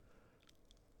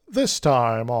This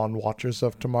time on Watchers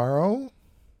of Tomorrow,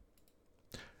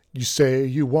 you say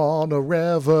you want a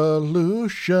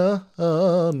revolution.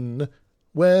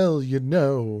 Well, you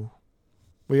know,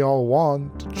 we all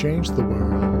want to change the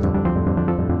world.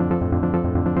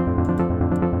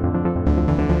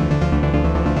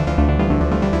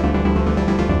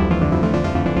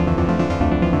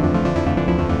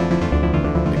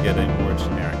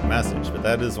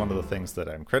 That is one of the things that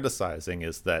I'm criticizing,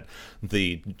 is that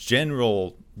the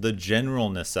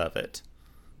generalness of it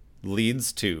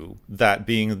leads to that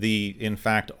being the, in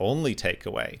fact, only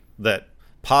takeaway, that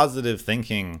positive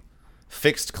thinking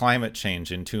fixed climate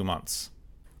change in 2 months.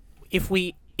 If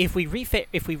we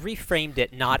reframed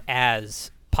it not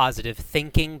as positive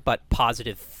thinking but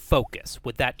positive focus,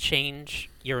 would that change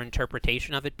your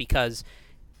interpretation of it? Because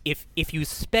if you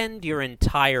spend your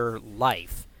entire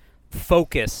life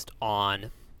focused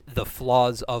on the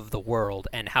flaws of the world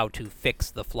and how to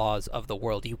fix the flaws of the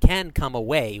world, you can come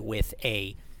away with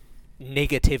a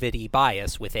negativity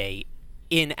bias, with a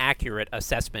inaccurate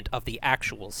assessment of the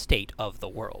actual state of the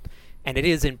world. And it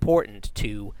is important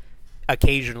to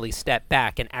occasionally step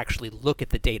back and actually look at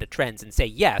the data trends and say,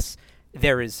 yes,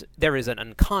 there is an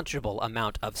unconscionable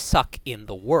amount of suck in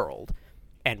the world,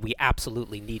 and we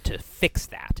absolutely need to fix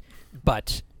that.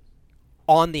 But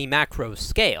on the macro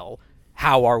scale,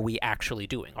 how are we actually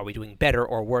doing? Are we doing better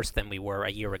or worse than we were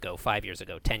a year ago, 5 years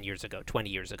ago, 10 years ago, 20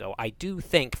 years ago? I do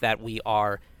think that we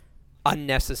are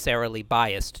unnecessarily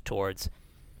biased towards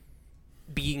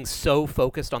being so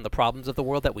focused on the problems of the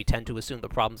world that we tend to assume the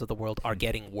problems of the world are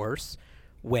getting worse,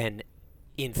 when,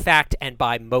 in fact, and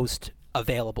by most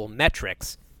available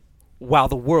metrics, while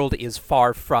the world is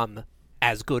far from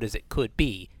as good as it could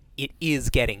be, it is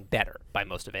getting better by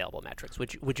most available metrics.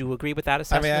 Would you agree with that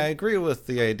assessment? I mean, I agree with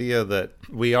the idea that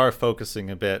we are focusing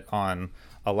a bit on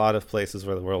a lot of places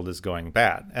where the world is going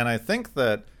bad. And I think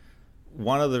that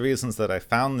one of the reasons that I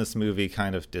found this movie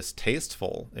kind of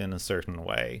distasteful in a certain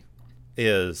way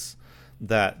is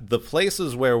that the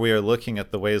places where we are looking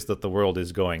at the ways that the world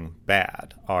is going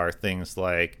bad are things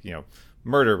like,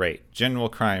 murder rate, general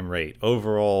crime rate,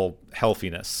 overall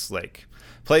healthiness, like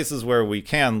places where we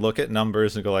can look at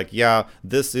numbers and go like, yeah,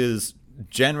 this is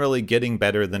generally getting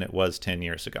better than it was 10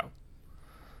 years ago.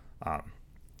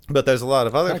 But there's a lot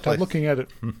of other places. I'm looking at it.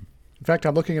 In fact,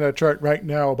 I'm looking at a chart right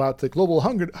now about the global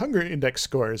hunger index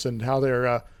scores and how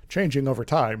they're changing over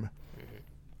time.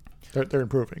 They're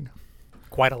improving.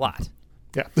 Quite a lot.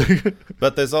 Yeah.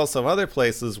 But there's also other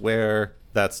places where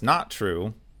that's not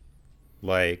true,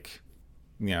 like,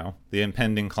 the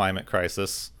impending climate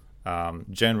crisis,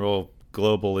 general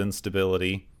global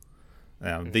instability,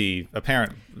 the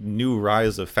apparent new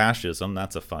rise of fascism.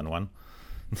 That's a fun one.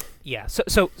 Yeah.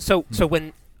 So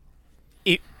when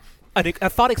a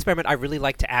thought experiment I really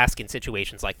like to ask in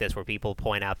situations like this, where people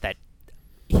point out that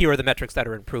here are the metrics that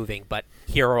are improving, but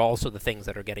here are also the things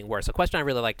that are getting worse. A question I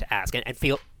really like to ask, and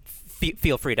feel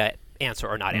free to answer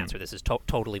or not answer. This is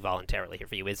totally voluntarily here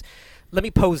for you. Is, let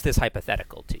me pose this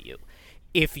hypothetical to you.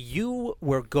 If you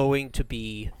were going to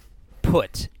be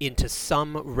put into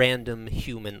some random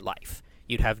human life,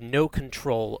 you'd have no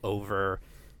control over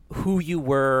who you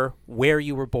were, where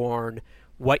you were born,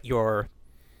 what your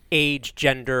age,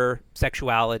 gender,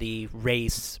 sexuality,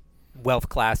 race, wealth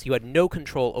class, you had no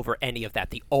control over any of that.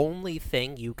 The only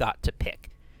thing you got to pick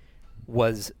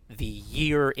was the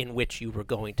year in which you were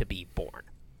going to be born.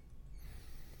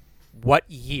 What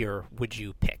year would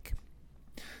you pick?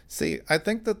 See, I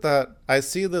think that I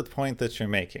see the point that you're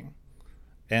making.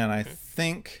 And I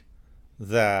think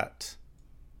that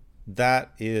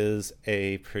is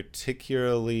a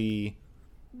particularly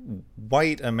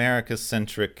white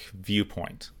America-centric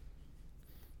viewpoint.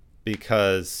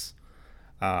 Because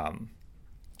I'm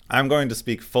going to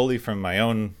speak fully from my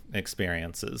own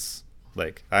experiences.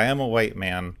 Like, I am a white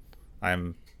man.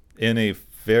 I'm in a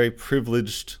very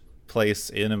privileged place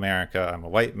in America. I'm a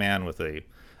white man with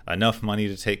enough money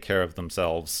to take care of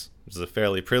themselves, which is a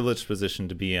fairly privileged position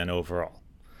to be in overall.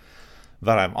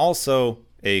 But I'm also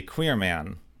a queer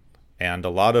man, and a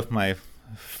lot of my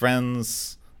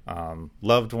friends,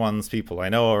 loved ones, people I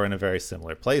know are in a very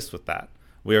similar place with that.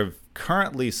 We're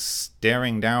currently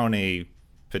staring down a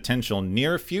potential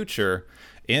near future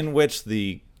in which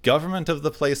the government of the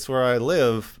place where I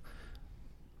live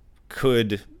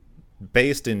could,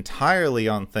 based entirely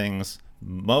on things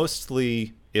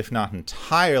mostly, if not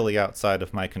entirely outside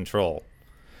of my control,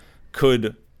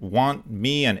 could want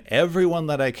me and everyone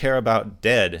that I care about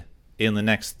dead in the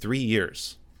next 3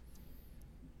 years.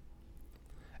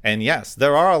 And yes,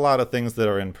 there are a lot of things that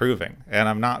are improving, and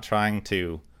I'm not trying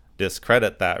to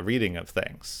discredit that reading of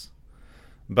things.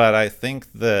 But I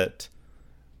think that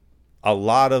a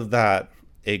lot of that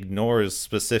ignores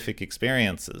specific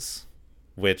experiences,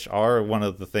 which are one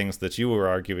of the things that you were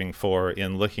arguing for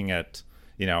in looking at,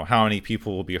 how many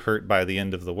people will be hurt by the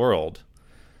end of the world.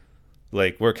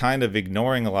 Like, we're kind of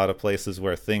ignoring a lot of places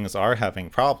where things are having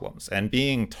problems and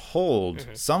being told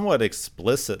somewhat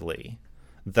explicitly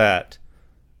that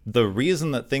the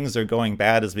reason that things are going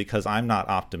bad is because I'm not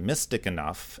optimistic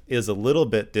enough is a little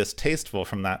bit distasteful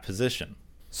from that position.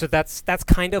 So that's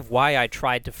kind of why I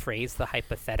tried to phrase the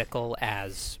hypothetical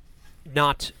as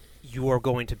not you're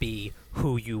going to be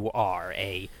who you are,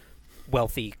 a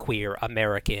wealthy, queer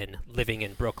American living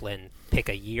in Brooklyn, pick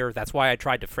a year. That's why I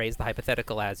tried to phrase the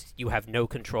hypothetical as you have no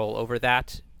control over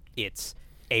that. It's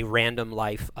a random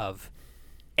life of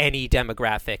any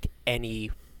demographic,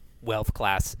 any wealth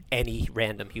class, any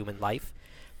random human life.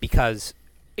 Because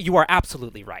you are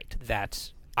absolutely right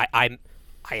that I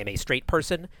am a straight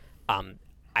person,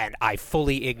 and I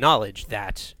fully acknowledge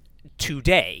that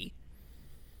today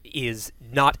is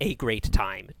not a great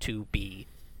time to be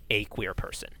a queer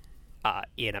person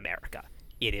in America.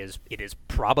 It is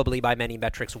probably by many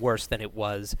metrics worse than it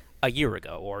was a year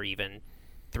ago or even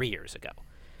 3 years ago.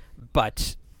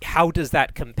 But how does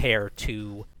that compare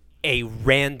to a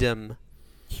random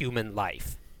human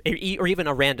life, or even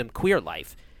a random queer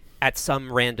life at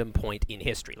some random point in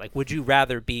history? Like, would you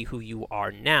rather be who you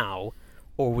are now,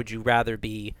 or would you rather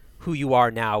be who you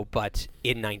are now but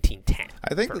in 1910?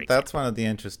 I think that's one of the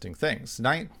interesting things.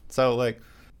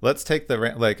 Let's take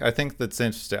I think that's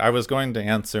interesting. I was going to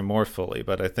answer more fully,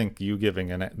 but I think you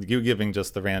giving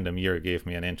just the random year gave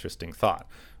me an interesting thought,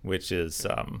 which is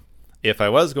if I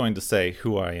was going to say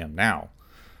who I am now,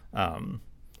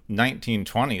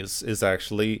 1920s is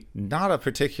actually not a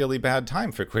particularly bad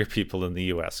time for queer people in the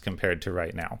U.S. compared to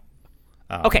right now.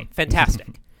 Okay,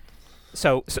 fantastic.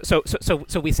 So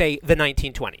we say the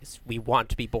 1920s. We want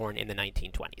to be born in the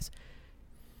 1920s.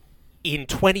 In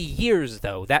 20 years,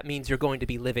 though, that means you're going to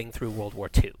be living through World War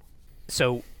II.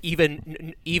 So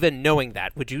even knowing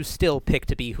that, would you still pick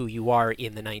to be who you are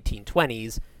in the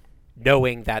 1920s,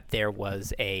 knowing that there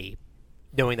was a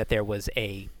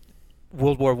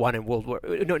World War I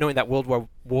and knowing that World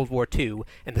War II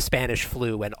and the Spanish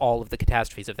flu and all of the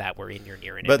catastrophes of that were in your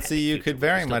near and But see, you could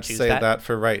very much say that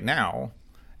for right now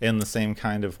in the same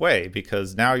kind of way,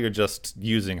 because now you're just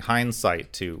using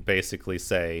hindsight to basically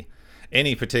say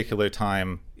any particular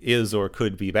time is or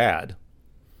could be bad.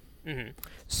 Mm-hmm.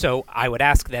 So I would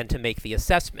ask then to make the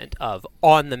assessment of,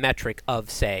 on the metric of,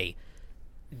 say,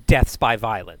 deaths by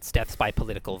violence, deaths by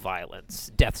political violence,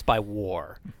 deaths by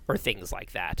war, or things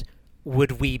like that,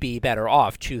 would we be better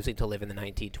off choosing to live in the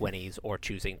 1920s or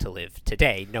choosing to live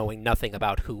today, knowing nothing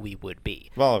about who we would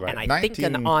be? Well, right. And I think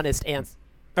an honest answer...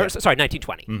 Sorry,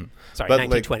 1920. Mm. Sorry, but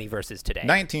 1920 versus today.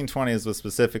 1920s was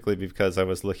specifically because I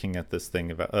was looking at this thing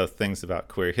about things about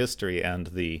queer history and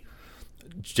the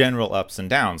general ups and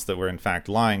downs that we're in fact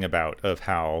lying about, of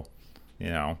how,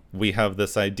 we have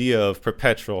this idea of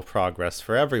perpetual progress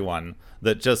for everyone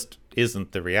that just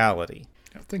isn't the reality.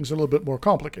 Things are a little bit more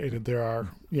complicated. There are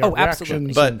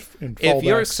absolutely. reactions but and if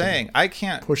you're saying I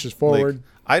can't pushes forward,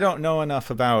 I don't know enough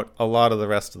about a lot of the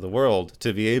rest of the world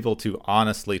to be able to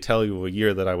honestly tell you a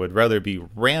year that I would rather be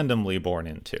randomly born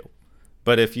into.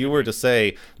 But if you were to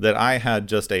say that I had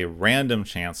just a random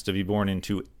chance to be born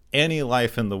into any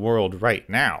life in the world right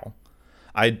now,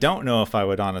 I don't know if I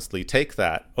would honestly take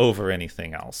that over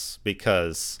anything else,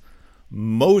 because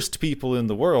most people in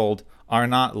the world are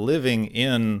not living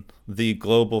in the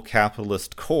global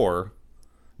capitalist core.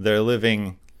 They're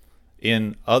living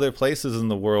in other places in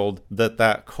the world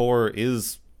that core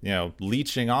is,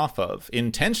 leeching off of,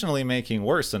 intentionally making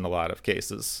worse in a lot of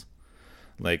cases.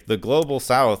 Like, the global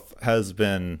south has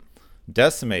been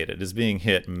decimated, is being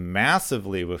hit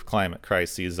massively with climate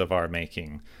crises of our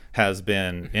making, has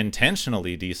been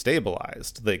intentionally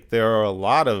destabilized. Like, there are a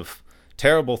lot of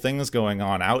terrible things going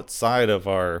on outside of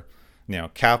our,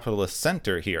 capitalist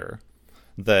center here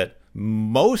that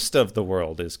most of the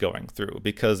world is going through,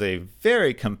 because a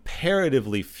very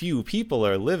comparatively few people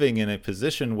are living in a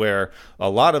position where a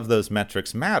lot of those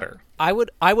metrics matter. I would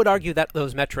argue that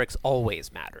those metrics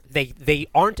always matter. They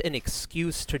aren't an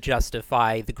excuse to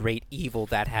justify the great evil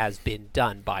that has been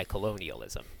done by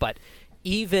colonialism. But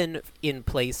even in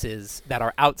places that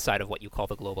are outside of what you call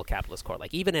the global capitalist core,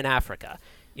 like even in Africa,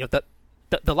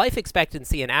 the life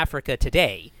expectancy in Africa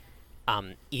today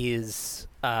is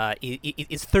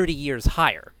 30 years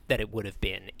higher than it would have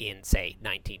been in, say,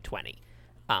 1920.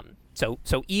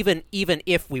 So even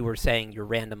if we were saying your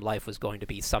random life was going to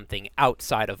be something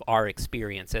outside of our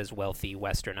experience as wealthy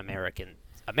Western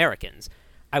Americans,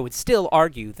 I would still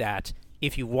argue that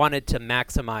if you wanted to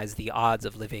maximize the odds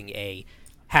of living a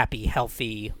happy,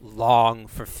 healthy, long,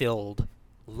 fulfilled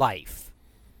life,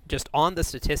 just on the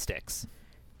statistics,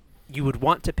 you would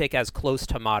want to pick as close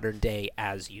to modern day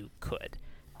as you could.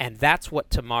 And that's what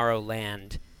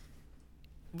Tomorrowland...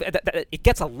 It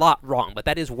gets a lot wrong, but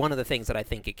that is one of the things that I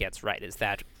think it gets right, is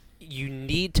that you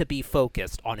need to be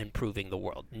focused on improving the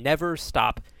world. Never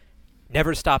stop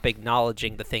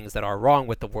acknowledging the things that are wrong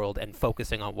with the world and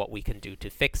focusing on what we can do to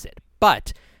fix it.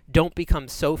 But don't become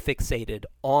so fixated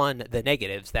on the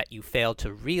negatives that you fail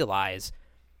to realize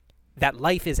that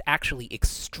life is actually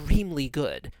extremely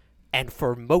good, and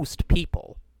for most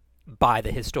people, by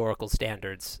the historical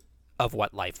standards of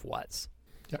what life was.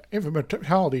 Yeah, infant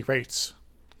mortality rates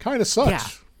kind of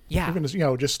sucks. Yeah. Even as,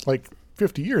 just like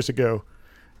 50 years ago.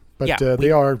 But Yeah,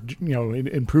 they are,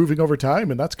 improving over time,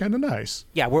 and that's kind of nice.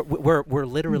 Yeah, we're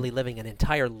literally living an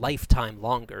entire lifetime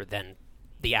longer than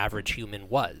the average human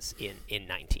was in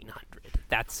 1900.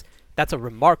 That's a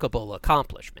remarkable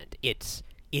accomplishment. It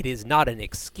is not an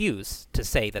excuse to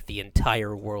say that the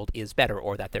entire world is better,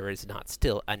 or that there is not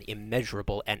still an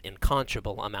immeasurable and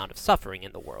unconscionable amount of suffering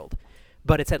in the world.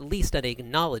 But it's at least an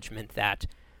acknowledgement that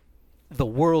the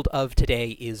world of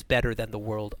today is better than the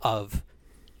world of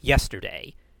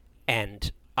yesterday.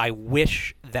 And I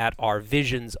wish that our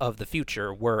visions of the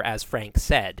future were, as Frank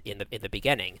said in the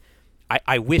beginning,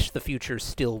 I wish the future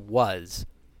still was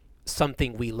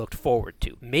something we looked forward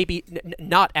to. Maybe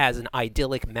not as an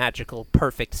idyllic, magical,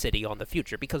 perfect city on the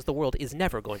future, because the world is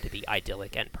never going to be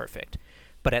idyllic and perfect,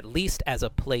 but at least as a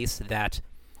place that,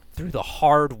 through the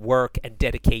hard work and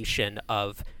dedication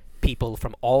of people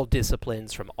from all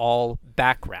disciplines, from all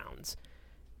backgrounds,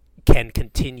 can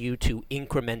continue to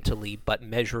incrementally but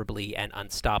measurably and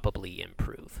unstoppably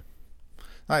improve.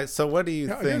 All right, so what do you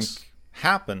think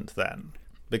happened then?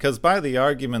 Because by the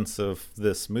arguments of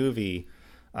this movie,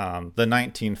 the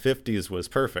 1950s was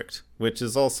perfect, which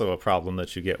is also a problem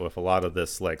that you get with a lot of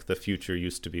this, like, the future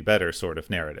used to be better sort of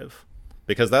narrative.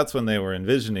 Because that's when they were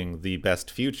envisioning the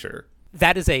best future.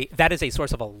 That is a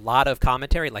source of a lot of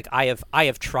commentary. Like, I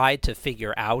have tried to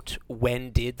figure out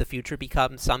when did the future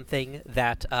become something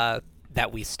that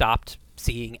we stopped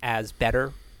seeing as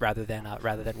better rather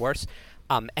than worse.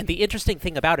 And the interesting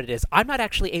thing about it is I'm not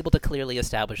actually able to clearly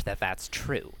establish that that's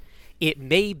true. It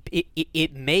may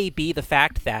be the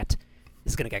fact that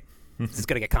this is going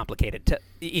to get complicated.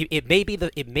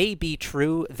 It may be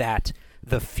true that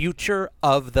the future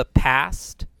of the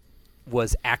past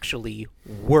was actually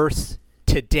worse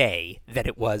today than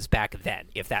it was back then,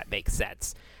 if that makes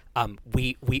sense.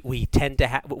 We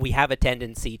have a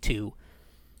tendency to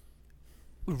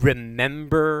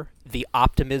remember the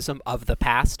optimism of the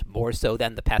past more so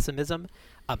than the pessimism.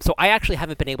 So I actually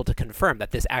haven't been able to confirm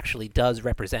that this actually does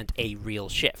represent a real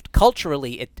shift.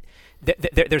 Culturally,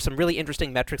 there's some really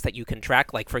interesting metrics that you can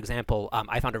track. Like, for example,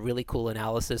 I found a really cool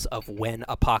analysis of when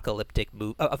apocalyptic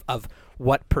of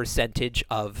what percentage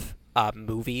of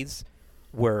movies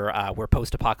were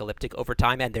post-apocalyptic over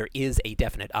time, and there is a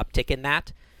definite uptick in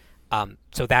that.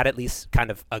 So that at least kind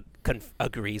of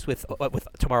agrees with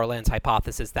Tomorrowland's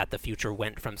hypothesis that the future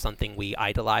went from something we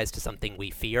idolize to something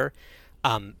we fear.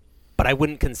 But I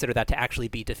wouldn't consider that to actually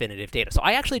be definitive data. So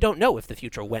I actually don't know if the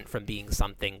future went from being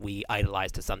something we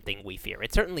idolize to something we fear.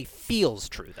 It certainly feels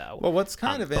true, though. Well, what's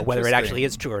kind of interesting... But whether it actually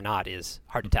is true or not is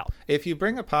hard to tell. If you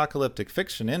bring apocalyptic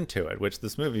fiction into it, which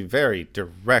this movie very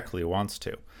directly wants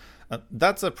to,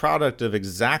 that's a product of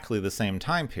exactly the same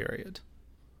time period.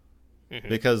 Mm-hmm.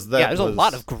 Because there's a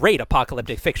lot of great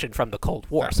apocalyptic fiction from the Cold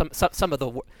War. Yeah. Some of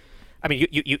the... I mean,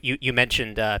 you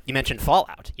mentioned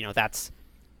Fallout.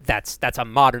 That's a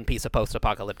modern piece of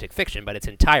post-apocalyptic fiction, but it's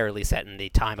entirely set in the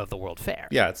time of the World Fair.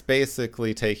 Yeah, it's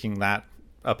basically taking that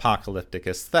apocalyptic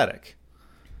aesthetic.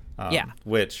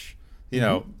 Which,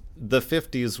 the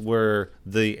 50s were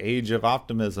the age of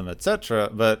optimism,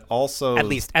 etc., but also... At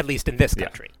least in this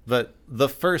country. Yeah, but the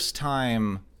first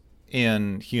time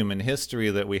in human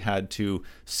history that we had to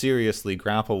seriously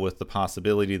grapple with the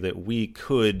possibility that we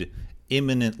could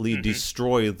imminently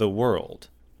destroy the world.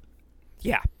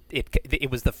 Yeah. It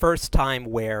was the first time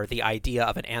where the idea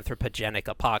of an anthropogenic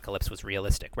apocalypse was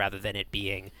realistic, rather than it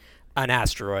being an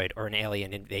asteroid or an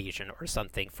alien invasion or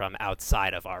something from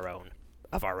outside of our own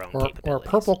capabilities. Or a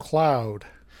purple cloud.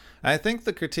 I think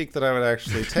the critique that I would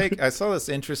actually take, I saw this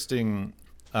interesting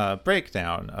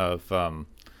breakdown of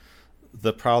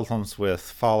the problems with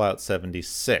Fallout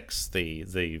 76,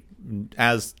 the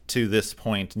as to this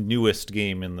point newest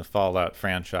game in the Fallout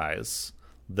franchise.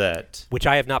 Which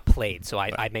I have not played, so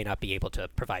I may not be able to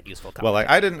provide useful comment. Well,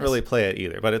 I didn't really play it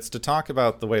either, but it's to talk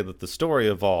about the way that the story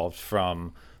evolved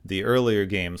from the earlier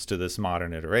games to this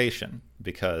modern iteration,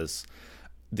 because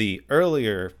the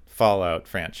earlier Fallout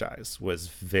franchise was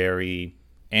very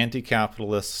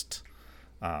anti-capitalist,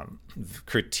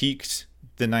 critiqued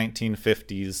the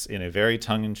 1950s in a very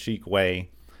tongue-in-cheek way,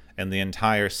 and the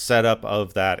entire setup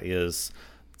of that is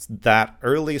that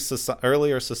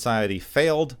earlier society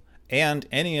failed, and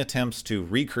any attempts to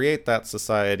recreate that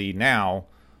society now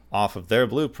off of their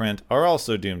blueprint are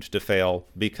also doomed to fail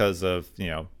because of,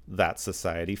 that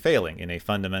society failing in a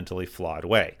fundamentally flawed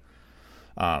way.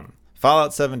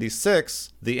 Fallout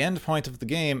 76, the end point of the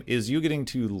game is you getting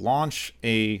to launch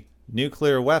a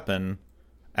nuclear weapon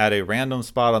at a random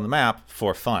spot on the map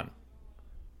for fun.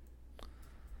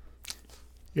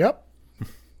 Yep.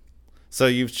 So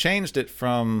you've changed it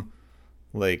from,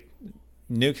 like,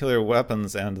 nuclear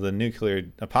weapons and the nuclear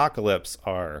apocalypse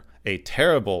are a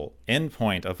terrible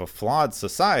endpoint of a flawed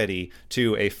society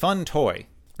to a fun toy.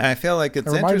 And I feel like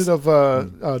it's reminded of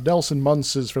Nelson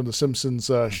Muntz's from The Simpsons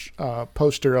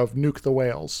poster of Nuke the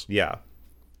Whales. Yeah.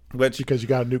 Because you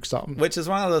got to nuke something. Which is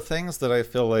one of the things that I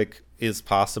feel like is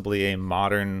possibly a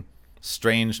modern,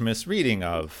 strange misreading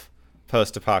of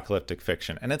post-apocalyptic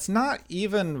fiction. And it's not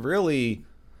even really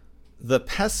the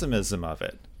pessimism of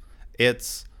it.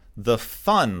 It's the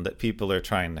fun that people are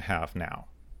trying to have now.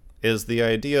 Is the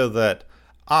idea that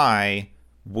I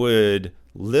would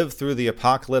live through the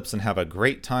apocalypse and have a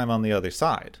great time on the other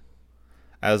side,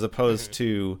 as opposed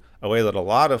to a way that a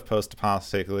lot of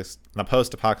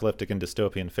post-apocalyptic and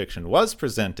dystopian fiction was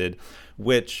presented,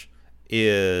 which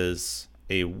is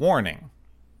a warning.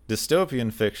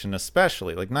 Dystopian fiction,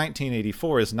 especially, like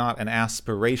 1984, is not an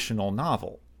aspirational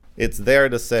novel. It's there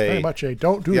to say, very much a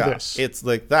don't do this. It's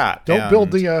like that. Don't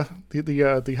build the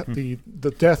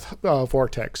death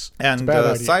vortex. And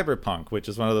cyberpunk, which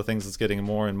is one of the things that's getting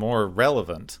more and more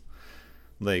relevant.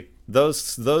 Like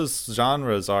those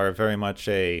genres are very much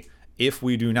a, if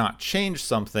we do not change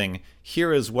something,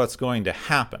 here is what's going to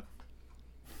happen.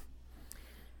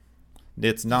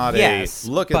 It's not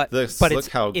look at this, look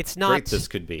how great this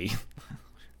could be.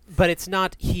 But it's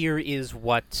not here is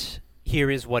what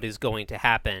is going to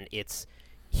happen. It's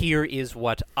here is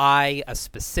what I, a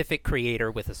specific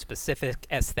creator with a specific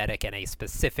aesthetic and a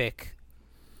specific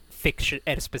fiction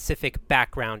and a specific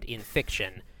background in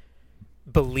fiction,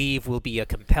 believe will be a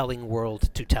compelling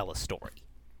world to tell a story.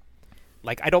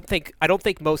 Like I don't think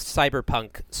most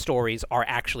cyberpunk stories are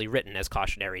actually written as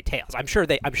cautionary tales. I'm sure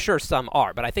some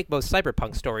are, but I think most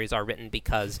cyberpunk stories are written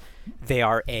because they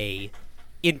are a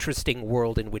interesting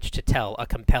world in which to tell a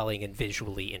compelling and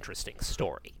visually interesting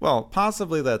story. Well,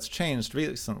 possibly that's changed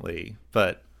recently,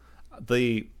 but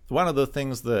one of the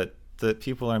things that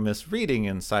people are misreading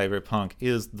in cyberpunk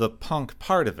is the punk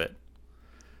part of it.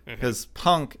 Because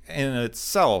punk in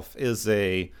itself is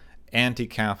a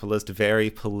anti-capitalist, very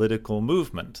political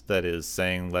movement that is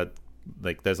saying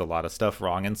there's a lot of stuff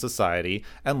wrong in society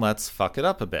and let's fuck it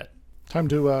up a bit. Time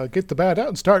to get the bad out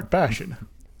and start bashing.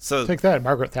 So take that,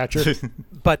 Margaret Thatcher.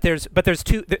 But there's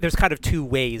kind of two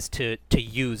ways to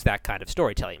use that kind of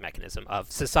storytelling mechanism of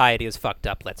society is fucked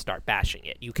up, let's start bashing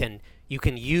it. You can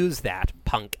use that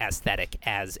punk aesthetic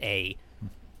as a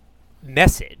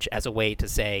message, as a way to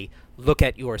say, look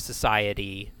at your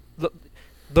society,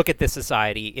 look at this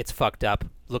society, it's fucked up,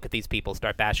 look at these people,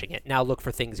 start bashing it. Now look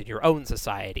for things in your own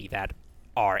society that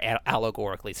are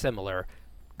allegorically similar,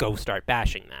 go start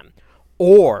bashing them.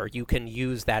 Or you can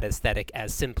use that aesthetic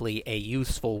as simply a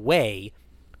useful way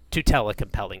to tell a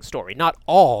compelling story. Not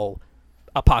all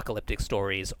apocalyptic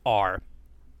stories are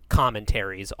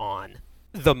commentaries on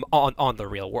the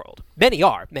real world. Many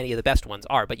are. Many of the best ones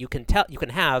are. But you can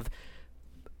have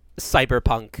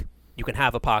cyberpunk, you can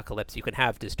have apocalypse, you can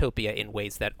have dystopia in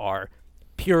ways that are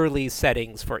purely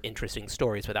settings for interesting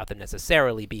stories without them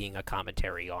necessarily being a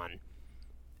commentary on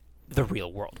the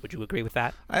real world. Would you agree with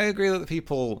that? I agree that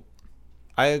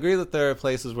there are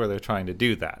places where they're trying to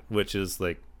do that, which is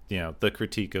like, the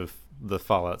critique of the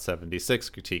Fallout 76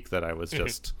 critique that I was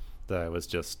just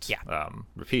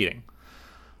repeating.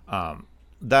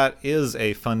 That is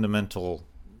a fundamental,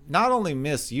 not only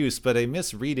misuse, but a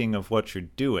misreading of what you're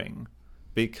doing,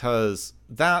 because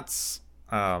that's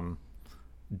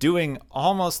doing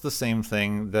almost the same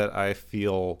thing that I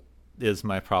feel is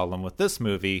my problem with this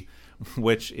movie,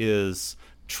 which is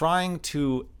trying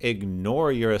to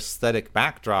ignore your aesthetic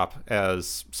backdrop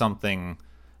as something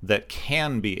that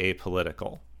can be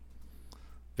apolitical.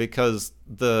 Because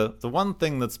the one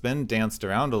thing that's been danced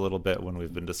around a little bit when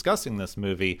we've been discussing this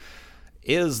movie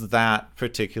is that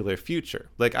particular future.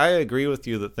 Like, I agree with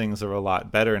you that things are a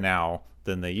lot better now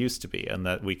than they used to be, and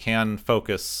that we can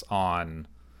focus on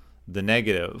the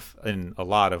negative in a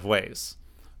lot of ways.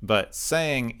 But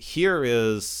saying, here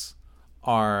is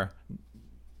our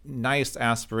nice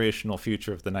aspirational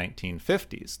future of the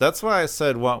 1950s. That's why I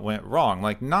said what went wrong.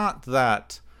 Like, not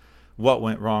that what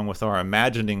went wrong with our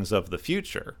imaginings of the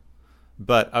future,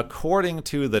 but according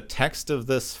to the text of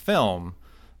this film,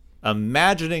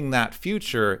 imagining that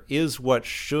future is what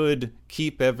should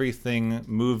keep everything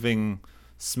moving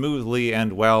smoothly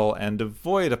and well and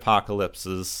avoid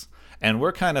apocalypses. And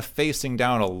we're kind of facing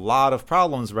down a lot of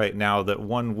problems right now that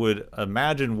one would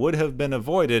imagine would have been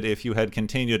avoided if you had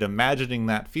continued imagining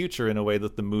that future in a way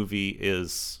that the movie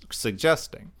is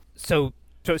suggesting. So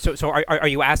are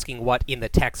you asking what in the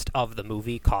text of the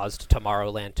movie caused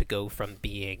Tomorrowland to go from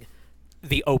being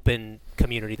the open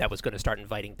community that was going to start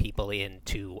inviting people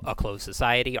into a closed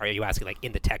society? Are you asking, like,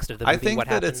 in the text of the movie, I think what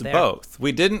that happened it's there? both.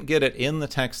 We didn't get it in the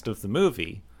text of the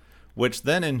movie, which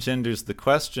then engenders the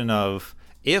question of,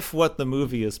 if what the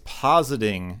movie is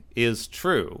positing is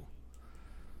true,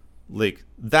 like,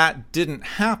 that didn't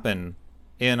happen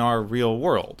in our real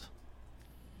world.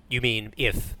 You mean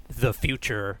if the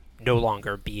future no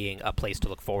longer being a place to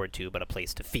look forward to, but a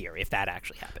place to fear, if that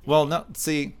actually happened? Well, no,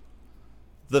 see,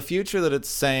 the future that it's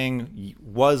saying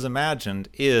was imagined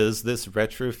is this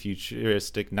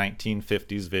retrofuturistic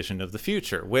 1950s vision of the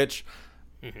future, which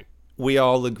we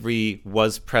all agree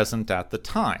was present at the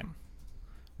time.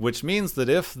 Which means that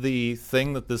if the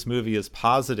thing that this movie is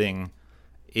positing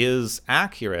is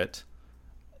accurate,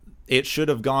 it should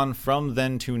have gone from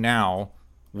then to now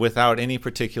without any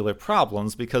particular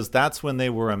problems, because that's when they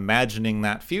were imagining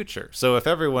that future. So if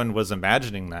everyone was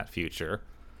imagining that future,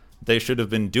 they should have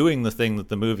been doing the thing that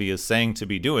the movie is saying to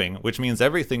be doing, which means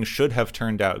everything should have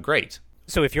turned out great.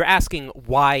 So if you're asking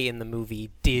why in the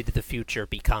movie did the future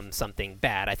become something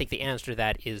bad, I think the answer to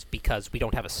that is because we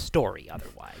don't have a story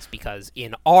otherwise. Because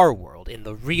in our world, in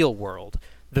the real world,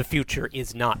 the future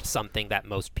is not something that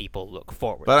most people look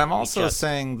forward to. But I'm also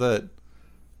saying that...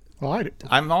 Well,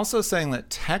 I'm also saying that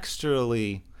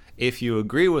textually, if you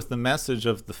agree with the message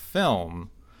of the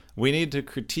film, we need to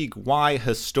critique why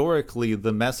historically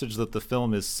the message that the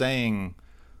film is saying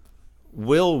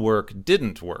will work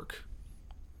didn't work.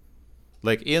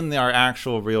 Like, in our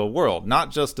actual real world, not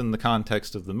just in the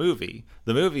context of the movie.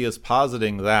 The movie is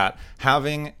positing that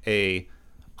having a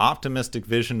optimistic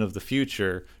vision of the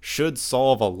future should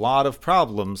solve a lot of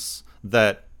problems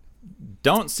that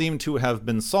don't seem to have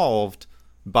been solved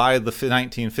by the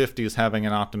 1950s having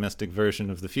an optimistic version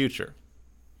of the future.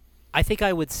 I think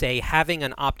I would say having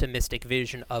an optimistic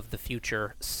vision of the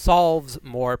future solves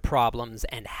more problems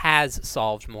and has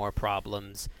solved more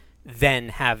problems than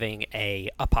having a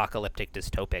apocalyptic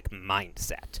dystopic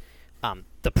mindset.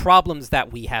 The problems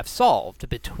that we have solved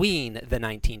between the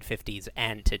 1950s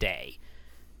and today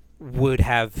would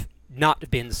have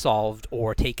not been solved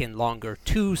or taken longer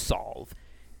to solve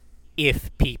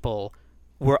if people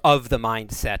were of the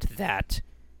mindset that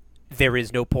there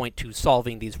is no point to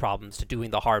solving these problems, to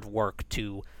doing the hard work,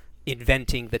 to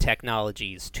inventing the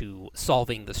technologies, to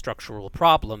solving the structural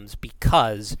problems,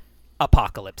 because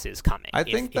apocalypse is coming. I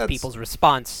think if people's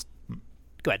response...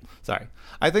 Go ahead. Sorry.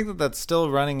 I think that that's still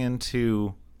running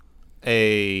into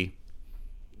a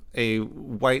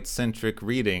white-centric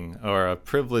reading, or a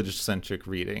privileged-centric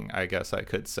reading, I guess I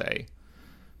could say.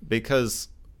 Because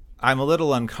I'm a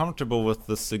little uncomfortable with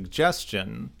the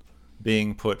suggestion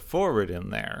being put forward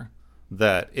in there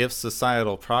that if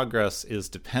societal progress is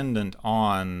dependent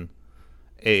on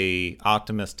a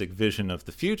optimistic vision of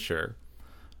the future,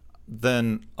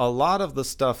 then a lot of the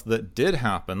stuff that did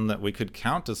happen that we could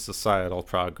count as societal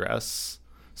progress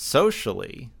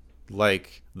socially,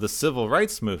 like the civil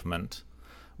rights movement,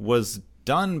 was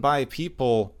done by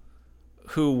people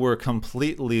who were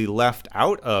completely left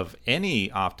out of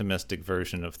any optimistic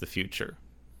version of the future.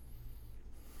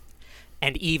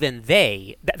 And even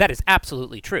they, that is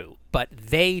absolutely true, but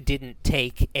they didn't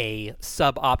take a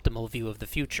suboptimal view of the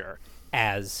future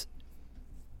as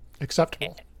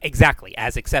acceptable. Exactly,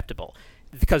 as acceptable.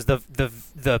 Because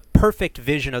the perfect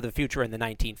vision of the future in the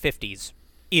 1950s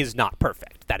is not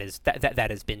perfect. That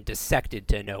has been dissected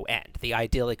to no end. The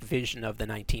idyllic vision of the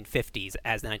 1950s,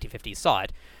 as the 1950s saw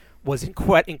it, was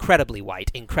incredibly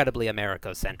white, incredibly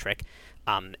Americocentric,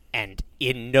 and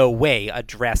in no way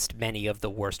addressed many of the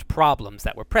worst problems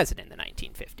that were present in the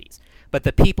 1950s. But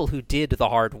the people who did the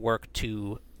hard work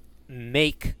to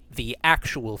make the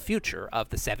actual future of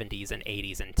the 70s and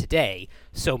 80s and today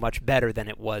so much better than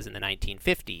it was in the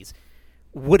 1950s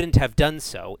wouldn't have done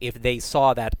so if they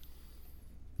saw that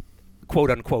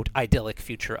quote-unquote idyllic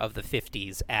future of the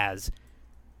 50s as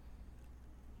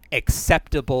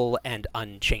acceptable and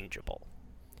unchangeable.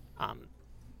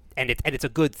 And it's a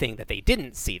good thing that they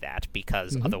didn't see that,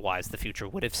 because otherwise the future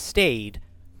would have stayed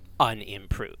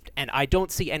unimproved. And I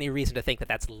don't see any reason to think that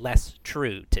that's less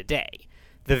true today.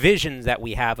 The vision that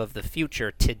we have of the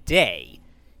future today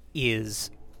is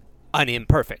an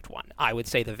imperfect one. I would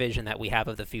say the vision that we have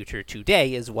of the future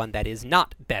today is one that is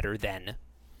not better than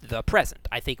the present.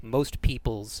 I think most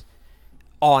people's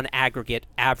on aggregate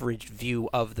average view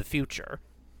of the future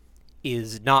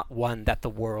is not one that the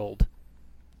world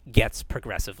gets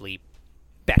progressively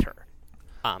better.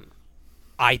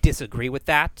 I disagree with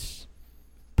that.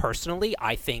 Personally,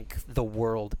 I think the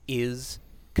world is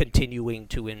continuing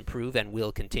to improve and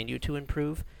will continue to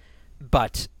improve,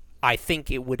 but I think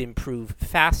it would improve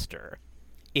faster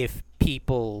if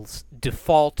people's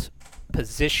default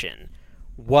position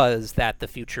was that the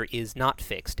future is not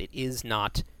fixed, it is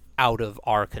not out of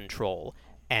our control,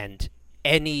 and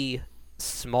any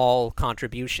small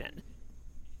contribution,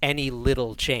 any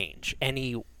little change,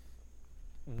 any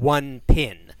one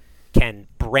pin can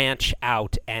branch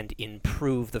out and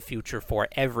improve the future for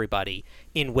everybody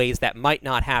in ways that might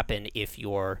not happen if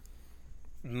your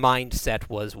mindset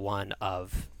was one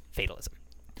of fatalism.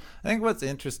 I think what's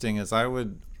interesting is I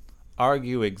would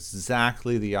argue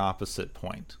exactly the opposite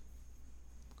point.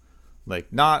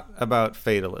 Like, not about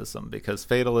fatalism, because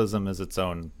fatalism is its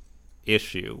own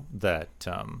issue that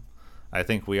I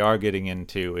think we are getting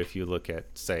into if you look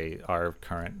at, say, our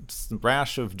current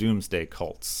rash of doomsday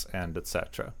cults and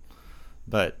etc.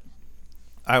 But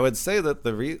I would say that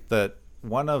that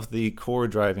one of the core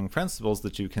driving principles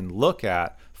that you can look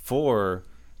at for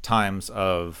times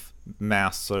of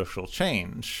mass social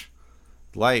change,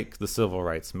 like the civil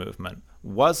rights movement,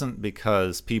 wasn't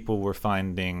because people were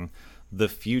finding the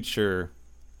future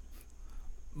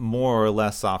more or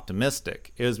less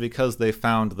optimistic. It was because they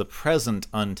found the present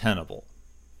untenable.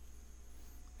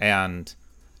 And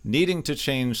needing to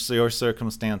change your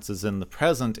circumstances in the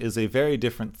present is a very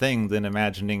different thing than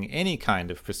imagining any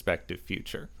kind of prospective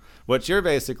future. What you're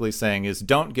basically saying is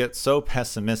don't get so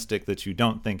pessimistic that you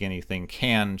don't think anything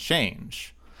can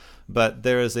change. But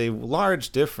there is a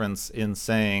large difference in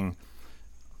saying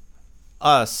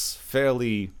us,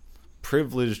 fairly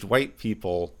privileged white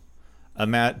people,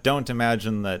 don't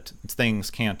imagine that things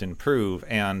can't improve,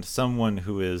 and someone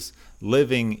who is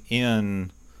living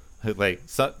in like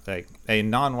a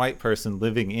non-white person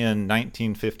living in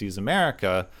 1950s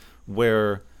America,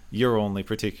 where your only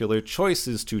particular choice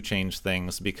is to change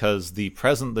things because the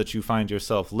present that you find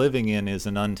yourself living in is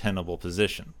an untenable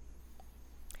position.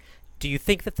 Do you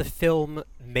think that the film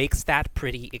makes that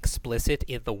pretty explicit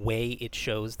in the way it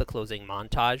shows the closing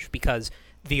montage? Because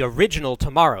the original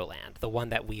Tomorrowland, the one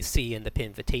that we see in the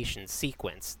Pinvitation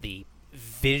sequence, the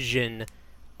vision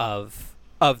of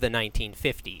the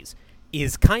 1950s,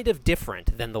 is kind of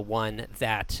different than the one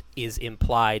that is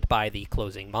implied by the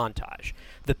closing montage.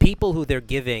 The people who they're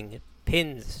giving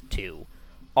pins to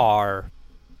are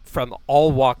from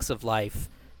all walks of life,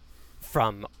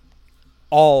 from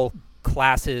all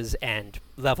classes and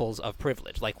levels of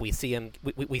privilege. Like we see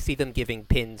them giving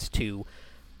pins to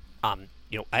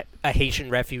a Haitian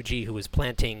refugee who is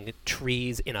planting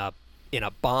trees in a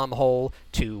bomb hole,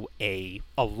 to a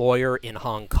lawyer in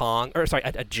Hong Kong, or sorry,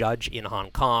 a judge in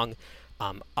Hong Kong,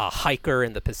 a hiker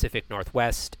in the Pacific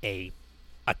Northwest, a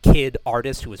kid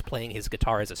artist who is playing his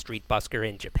guitar as a street busker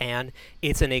in Japan.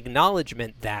 It's an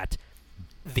acknowledgement that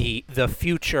the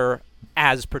future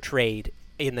as portrayed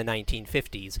in the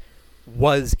 1950s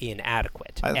was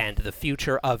inadequate, and the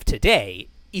future of today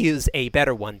is a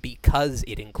better one because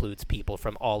it includes people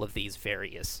from all of these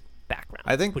various backgrounds.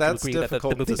 I think that's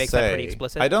difficult to say.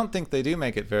 I don't think they do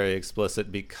make it very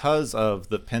explicit because of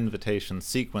the Pinvitation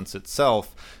sequence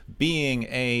itself being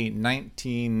a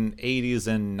 1980s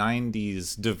and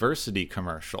 90s diversity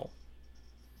commercial.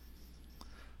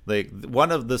 Like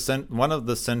one of the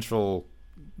central,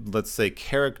 let's say,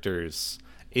 characters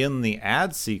in the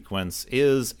ad sequence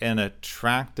is an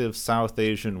attractive South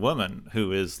Asian woman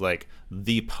who is like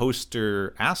the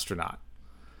poster astronaut,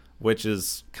 which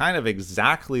is kind of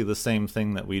exactly the same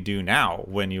thing that we do now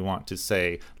when you want to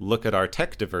say, look at our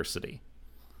tech diversity.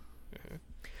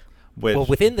 Well,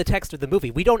 within the text of the movie,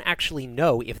 we don't actually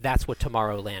know if that's what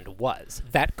Tomorrowland was.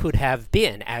 That could have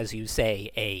been, as you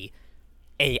say, a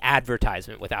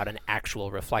advertisement without an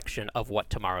actual reflection of what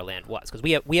Tomorrowland was. Because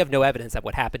we have no evidence that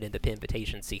what happened in the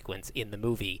Pinvitation sequence in the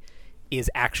movie is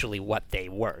actually what they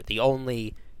were. The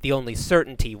only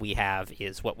certainty we have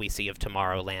is what we see of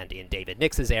Tomorrowland in David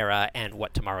Nix's era and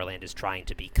what Tomorrowland is trying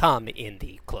to become in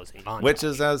the closing montage. Which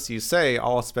is, as you say,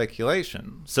 all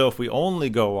speculation. So if we only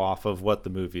go off of what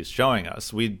the movie is showing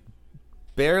us, we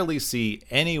barely see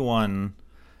anyone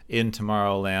in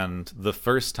Tomorrowland the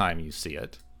first time you see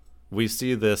it. we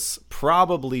see this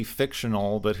probably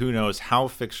fictional, but who knows how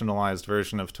fictionalized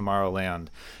version of Tomorrowland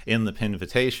in the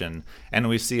Pinvitation, and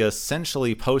we see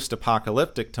essentially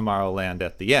post-apocalyptic Tomorrowland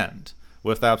at the end,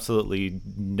 with absolutely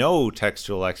no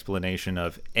textual explanation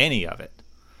of any of it.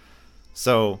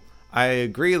 So I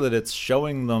agree that it's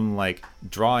showing them, like,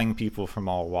 drawing people from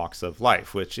all walks of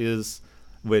life, which is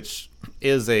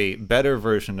a better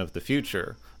version of the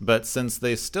future. But since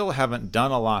they still haven't done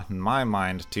a lot, in my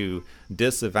mind, to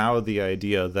disavow the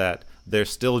idea that they're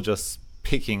still just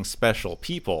picking special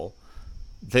people,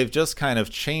 they've just kind of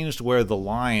changed where the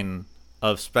line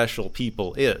of special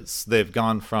people is. They've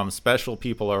gone from special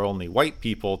people are only white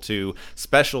people to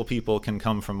special people can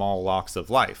come from all walks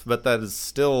of life. But that is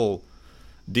still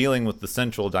dealing with the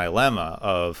central dilemma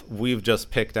of we've just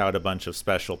picked out a bunch of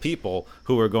special people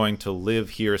who are going to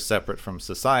live here separate from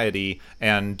society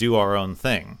and do our own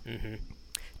thing. Mm-hmm.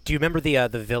 Do you remember the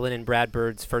villain in Brad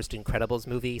Bird's first Incredibles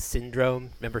movie,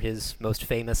 Syndrome? Remember his most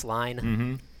famous line?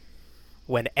 Mm-hmm.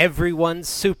 When everyone's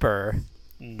super,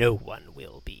 no one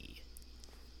will be.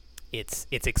 It's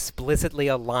explicitly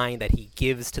a line that he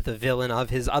gives to the villain of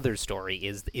his other story,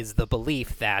 is the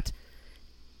belief that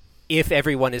if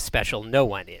everyone is special, no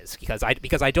one is. Because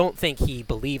I don't think he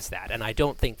believes that, and I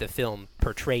don't think the film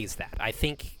portrays that. I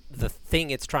think the thing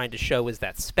it's trying to show is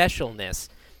that specialness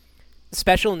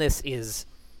is,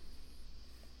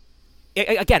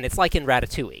 again, it's like in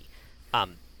Ratatouille.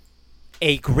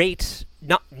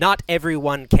 Not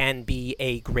everyone can be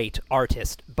a great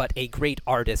artist, but a great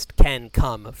artist can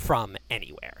come from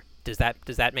anywhere. Does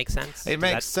that make sense? It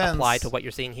makes sense. Apply to what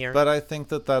you're seeing here? But I think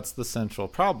that's the central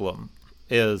problem.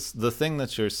 Is the thing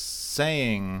that you're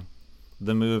saying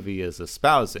the movie is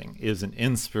espousing is an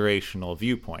inspirational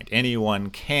viewpoint.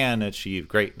 Anyone can achieve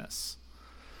greatness.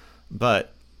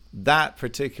 But that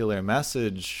particular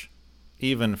message,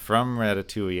 even from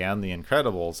Ratatouille and The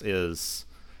Incredibles, is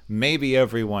maybe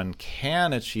everyone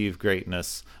can achieve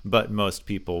greatness, but most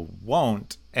people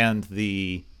won't. And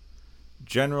the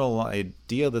general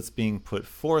idea that's being put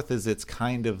forth is it's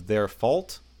kind of their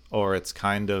fault, or it's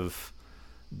kind of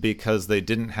because they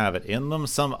didn't have it in them,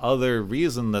 some other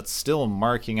reason that's still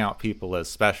marking out people as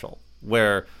special.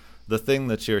 Where the thing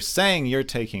that you're saying you're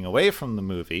taking away from the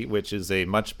movie, which is a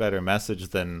much better message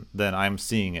than I'm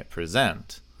seeing it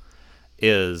present,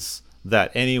 is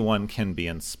that anyone can be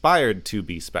inspired to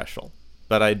be special.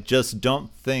 But I just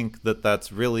don't think that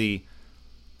that's really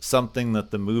something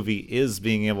that the movie is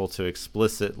being able to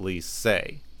explicitly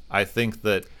say. I think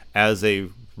that as a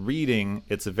reading,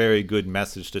 it's a very good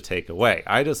message to take away.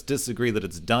 I just disagree that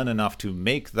it's done enough to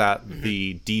make that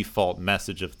the default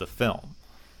message of the film.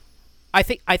 I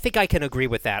think I can agree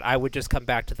with that. I would just come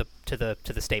back to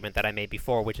the statement that I made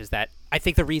before, which is that I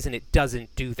think the reason it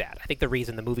doesn't do that, I think the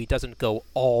reason the movie doesn't go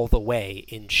all the way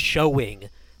in showing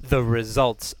the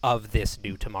results of this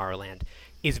new Tomorrowland,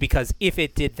 is because if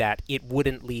it did that, it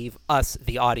wouldn't leave us,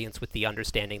 the audience, with the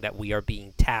understanding that we are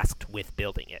being tasked with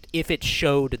building it. If it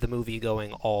showed the movie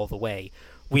going all the way,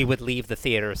 we would leave the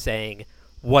theater saying,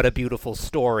 what a beautiful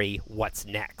story, what's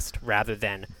next? Rather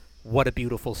than, what a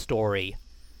beautiful story,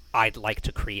 I'd like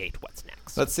to create what's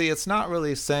next. But see, it's not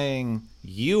really saying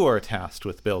you are tasked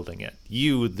with building it,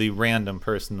 you, the random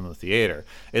person in the theater.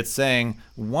 It's saying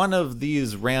one of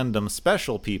these random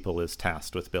special people is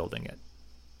tasked with building it.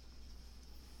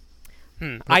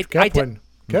 Kepwin,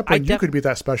 you could be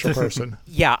that special person.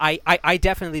 Yeah, I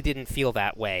definitely didn't feel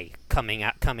that way coming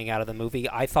out of the movie.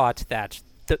 I thought that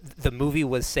the movie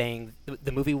was saying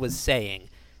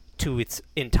to its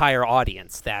entire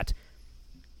audience that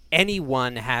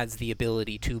anyone has the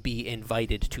ability to be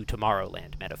invited to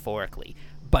Tomorrowland, metaphorically,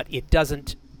 but it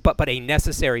doesn't. But a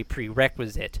necessary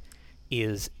prerequisite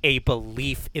is a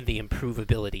belief in the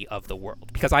improvability of the world,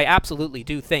 because I absolutely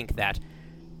do think that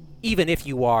even if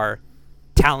you are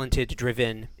talented,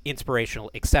 driven,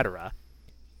 inspirational, etc.,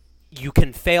 you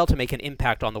can fail to make an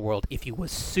impact on the world if you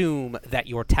assume that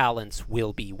your talents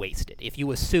will be wasted. If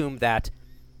you assume that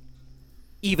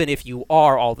even if you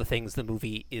are all the things the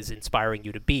movie is inspiring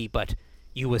you to be, but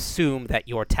you assume that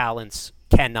your talents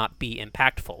cannot be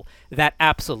impactful, that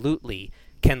absolutely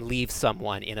can leave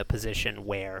someone in a position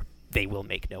where they will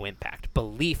make no impact.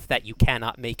 Belief that you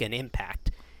cannot make an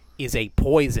impact is a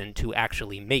poison to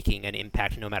actually making an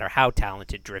impact, no matter how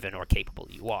talented, driven, or capable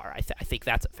you are. I think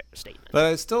that's a fair statement. But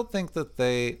I still think that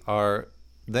they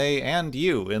and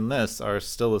you in this are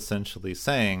still essentially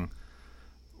saying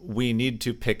we need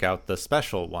to pick out the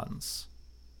special ones.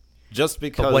 Just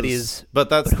because...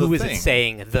 But who is it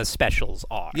saying the specials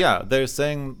are? Yeah,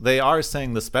 they are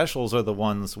saying the specials are the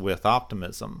ones with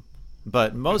optimism.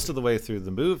 But most of the way through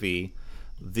the movie,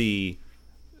 the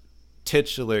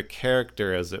titular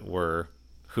character, as it were,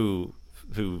 who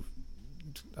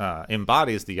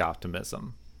embodies the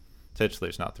optimism. Titular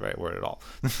is not the right word at all.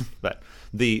 But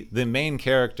the main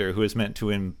character who is meant to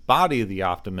embody the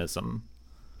optimism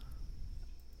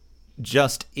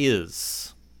just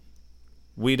is.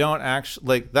 We don't actually,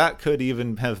 like, that could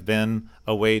even have been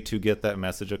a way to get that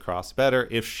message across better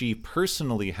if she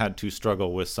personally had to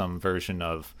struggle with some version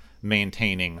of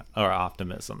maintaining our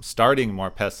optimism, starting more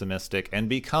pessimistic and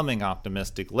becoming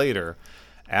optimistic later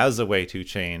as a way to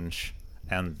change,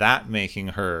 and that making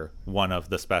her one of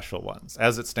the special ones.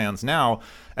 As it stands now,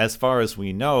 as far as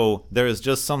we know, there is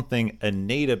just something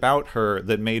innate about her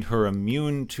that made her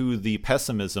immune to the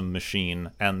pessimism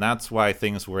machine, and that's why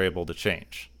things were able to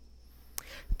change.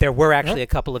 There were actually a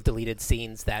couple of deleted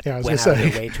scenes that went out of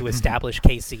their way to establish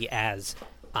Casey as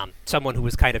someone who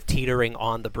was kind of teetering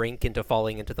on the brink into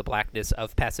falling into the blackness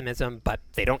of pessimism, but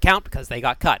they don't count because they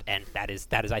got cut, and that is,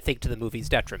 I think, to the movie's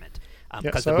detriment.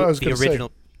 Because the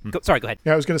original... Sorry, go ahead.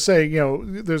 Yeah, I was going to say,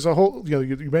 there's a whole,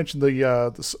 you mentioned the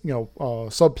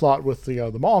subplot with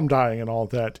the mom dying and all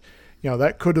that.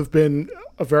 That could have been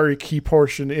a very key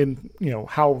portion in,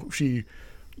 how she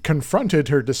confronted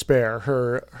her despair,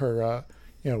 her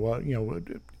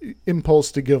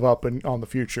impulse to give up on the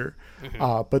future,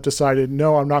 but decided,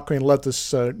 no, I'm not going to let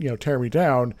this, tear me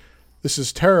down. This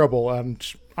is terrible, and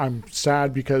I'm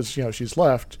sad because, she's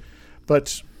left,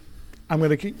 but I'm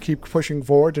going to keep pushing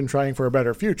forward and trying for a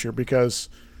better future because,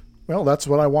 well, that's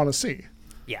what I want to see.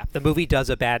 Yeah, the movie does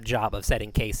a bad job of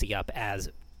setting Casey up as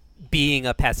being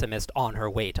a pessimist on her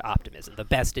way to optimism. The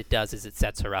best it does is it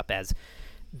sets her up as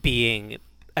being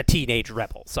a teenage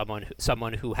rebel,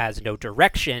 someone who has no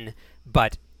direction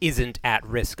but isn't at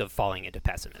risk of falling into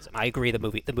pessimism. I agree.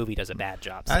 The movie does a bad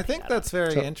job. I think that's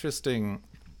very interesting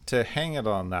to hang it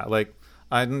on that.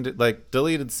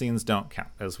 Deleted scenes don't count,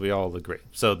 as we all agree.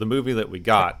 So the movie that we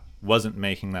got wasn't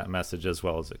making that message as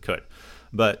well as it could.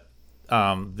 But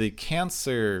the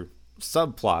cancer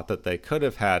subplot that they could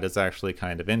have had is actually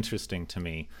kind of interesting to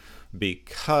me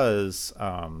because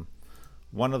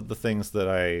one of the things that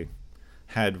I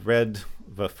had read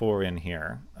before in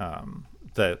here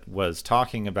that was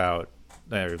talking about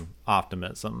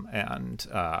optimism, and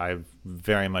I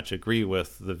very much agree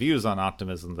with the views on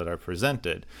optimism that are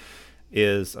presented,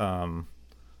 is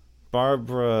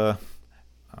Barbara,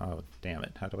 oh damn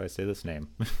it, how do I say this name?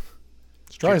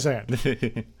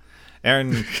 Streisand.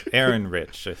 Aaron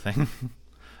Rich, I think.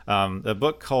 A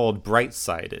book called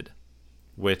Bright-Sided,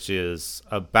 which is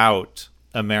about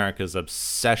America's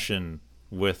obsession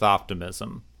with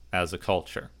optimism as a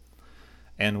culture.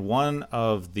 And one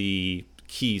of the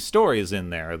key stories in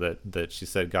there that she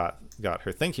said got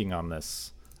her thinking on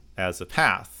this as a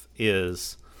path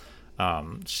is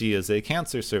she is a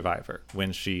cancer survivor.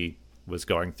 When she was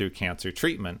going through cancer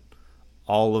treatment,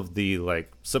 all of the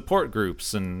support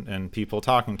groups and people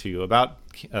talking to you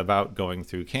about going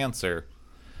through cancer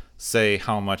say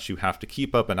how much you have to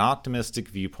keep up an optimistic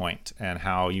viewpoint and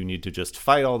how you need to just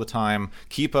fight all the time,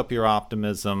 keep up your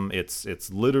optimism.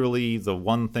 It's literally the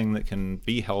one thing that can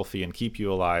be healthy and keep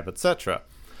you alive, etc.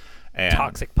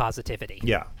 Toxic positivity.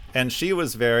 Yeah. And she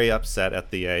was very upset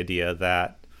at the idea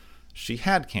that she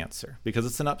had cancer because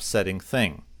it's an upsetting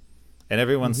thing. And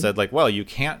everyone said, well, you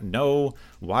can't know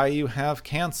why you have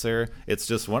cancer. It's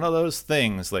just one of those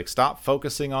things. Stop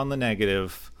focusing on the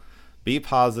negative. Be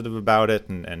positive about it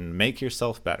and make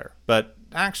yourself better. But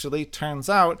actually, turns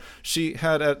out she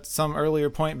had at some earlier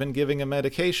point been giving a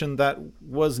medication that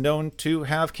was known to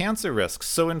have cancer risks.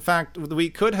 So in fact, we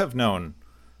could have known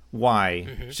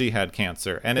why she had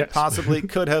cancer, and it possibly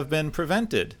could have been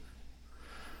prevented.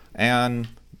 And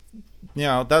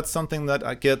that's something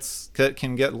that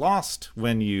can get lost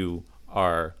when you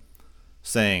are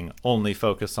saying only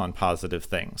focus on positive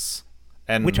things.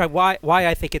 And why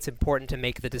I think it's important to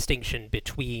make the distinction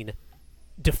between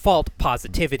default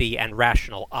positivity and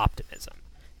rational optimism.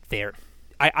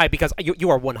 Because you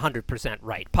are 100%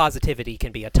 right. Positivity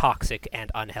can be a toxic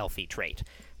and unhealthy trait.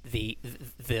 The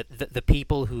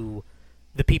people who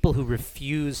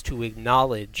refuse to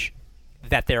acknowledge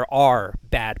that there are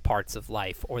bad parts of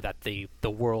life or that the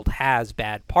world has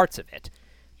bad parts of it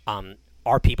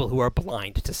are people who are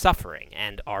blind to suffering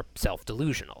and are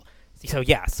self-delusional. So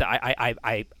yes,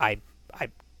 I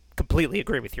completely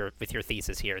agree with your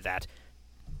thesis here that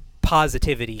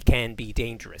positivity can be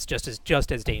dangerous, just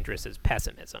as dangerous as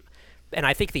pessimism. And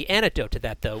I think the antidote to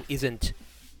that, though, isn't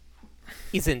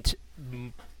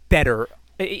better,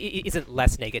 isn't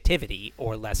less negativity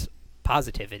or less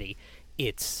positivity.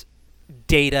 It's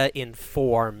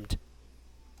data-informed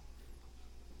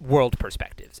world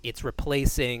perspectives. It's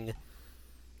replacing,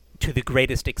 to the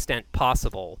greatest extent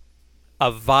possible,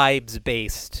 a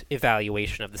vibes-based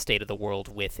evaluation of the state of the world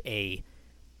with a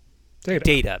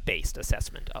data-based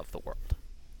assessment of the world.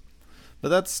 But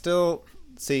that's still,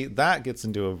 see, that gets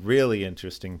into a really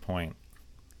interesting point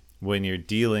when you're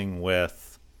dealing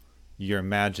with your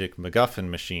magic MacGuffin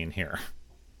machine here.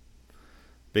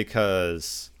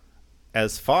 Because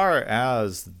as far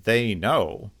as they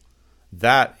know,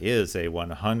 that is a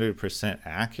 100%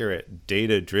 accurate,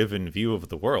 data-driven view of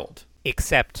the world.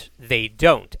 Except they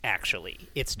don't, actually.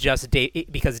 It's just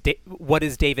because what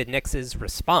is David Nix's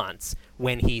response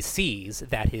when he sees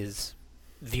that his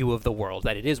view of the world,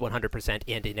 that it is 100%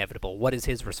 and inevitable? What is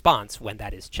his response when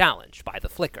that is challenged by the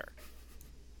flicker?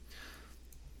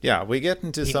 Yeah, we get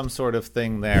into some sort of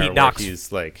thing there where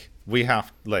he's like, we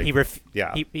have, like, he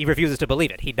refuses to believe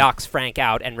it. He knocks Frank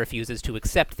out and refuses to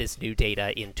accept this new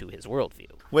data into his worldview.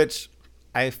 Which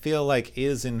I feel like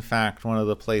is, in fact, one of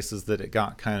the places that it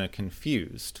got kind of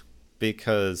confused.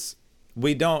 Because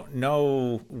we don't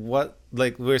know what,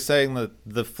 like, we're saying that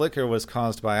the flicker was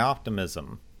caused by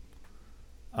optimism.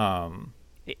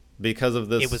 Because of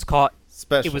this it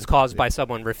was caused by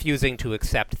someone refusing to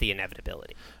accept the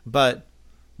inevitability. But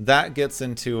that gets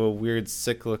into a weird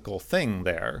cyclical thing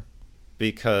there,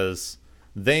 because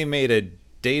they made a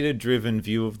data-driven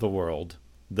view of the world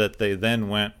that they then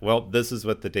went, well, this is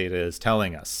what the data is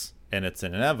telling us, and it's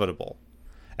inevitable.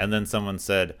 And then someone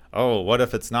said, oh, what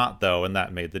if it's not, though? And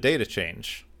that made the data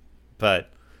change. But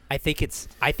I think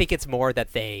it's more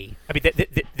that they. I mean,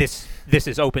 this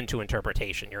is open to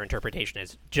interpretation. Your interpretation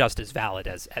is just as valid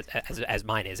as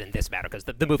mine is in this matter, because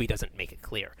the movie doesn't make it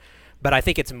clear. But I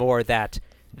think it's more that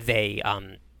they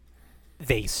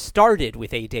started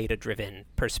with a data-driven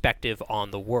perspective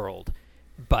on the world,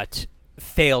 but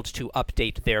failed to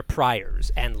update their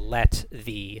priors and let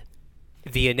the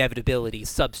inevitability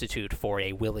substitute for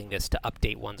a willingness to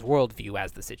update one's worldview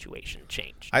as the situation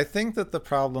changed. I think that the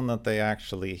problem that they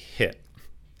actually hit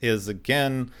is,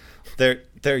 again,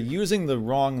 they're using the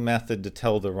wrong method to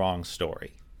tell the wrong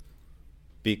story.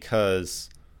 Because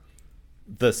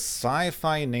the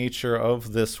sci-fi nature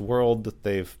of this world that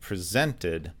they've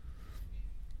presented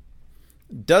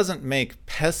doesn't make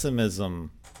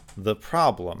pessimism the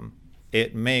problem.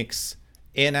 It makes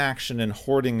inaction and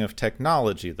hoarding of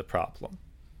technology the problem.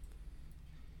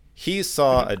 He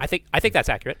saw I think that's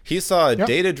accurate. He saw a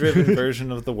data-driven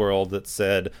version of the world that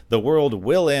said the world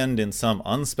will end in some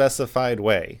unspecified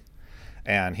way.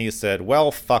 And he said,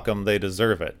 well, fuck them, they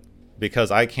deserve it,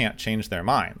 because I can't change their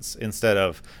minds. Instead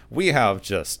of, we have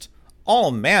just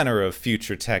all manner of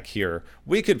future tech here.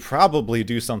 We could probably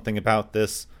do something about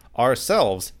this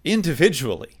ourselves,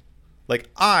 individually. Like,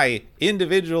 I,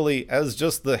 individually, as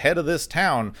just the head of this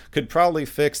town, could probably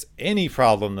fix any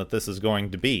problem that this is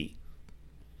going to be.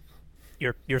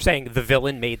 You're saying the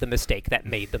villain made the mistake that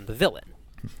made them the villain.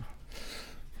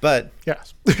 But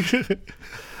yes.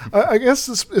 I guess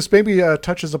this maybe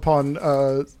touches upon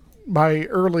my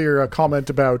earlier comment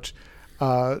about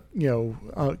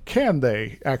can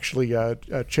they actually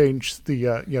change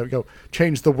the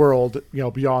change the world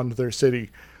beyond their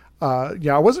city.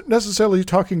 I wasn't necessarily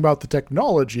talking about the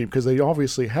technology, because they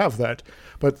obviously have that,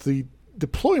 but the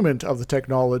deployment of the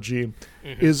technology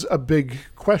is a big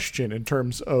question in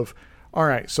terms of, all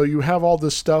right, so you have all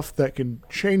this stuff that can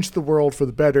change the world for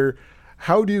the better.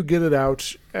 How do you get it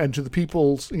out into the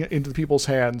people's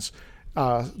hands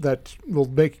that will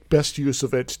make best use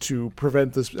of it to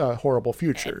prevent this horrible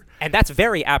future? And that's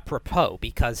very apropos,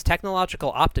 because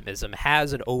technological optimism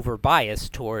has an over-bias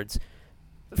towards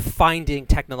finding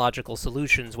technological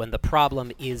solutions when the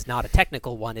problem is not a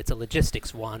technical one, it's a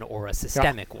logistics one or a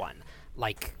systemic one.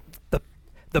 Like,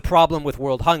 the problem with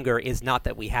world hunger is not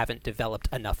that we haven't developed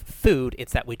enough food,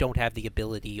 it's that we don't have the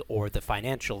ability or the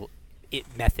financial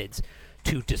methods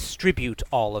to distribute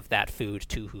all of that food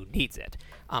to who needs it.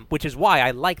 Which is why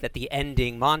I like that the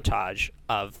ending montage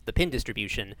of the pin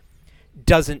distribution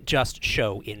doesn't just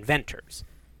show inventors.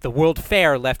 The World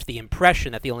Fair left the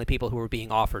impression that the only people who were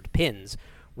being offered pins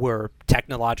were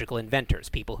technological inventors,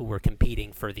 people who were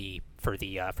competing for the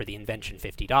invention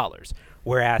 $50.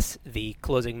 Whereas the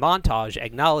closing montage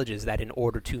acknowledges that in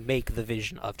order to make the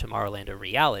vision of Tomorrowland a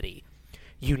reality,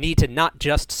 you need to not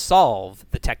just solve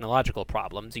the technological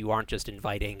problems. You aren't just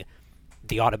inviting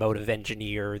the automotive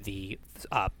engineer, the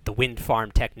wind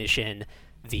farm technician,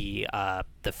 the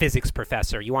physics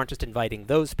professor. You aren't just inviting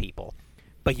those people,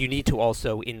 but you need to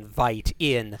also invite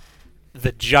in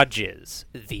the judges,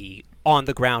 the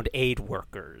on-the-ground aid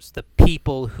workers, the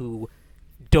people who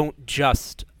don't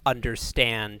just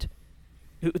understand,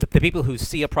 the people who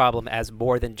see a problem as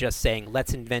more than just saying,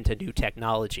 let's invent a new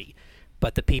technology,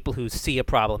 but the people who see a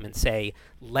problem and say,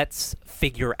 let's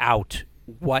figure out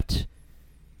what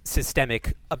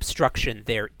systemic obstruction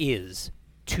there is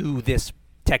to this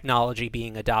technology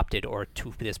being adopted or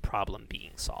to this problem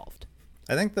being solved.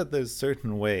 I think that there's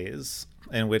certain ways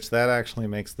in which that actually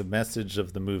makes the message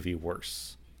of the movie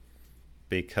worse.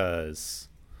 Because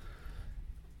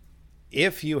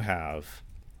if you have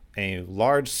a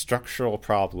large structural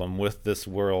problem with this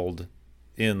world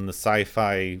in the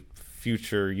sci-fi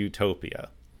future utopia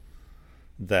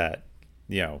that,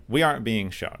 we aren't being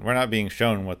shown. We're not being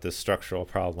shown what this structural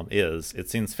problem is. It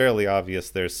seems fairly obvious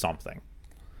there's something.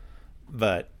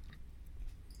 But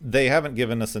they haven't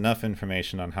given us enough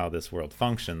information on how this world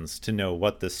functions to know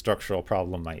what this structural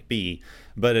problem might be,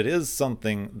 but it is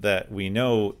something that we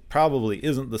know probably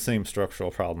isn't the same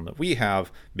structural problem that we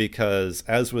have, because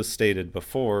as was stated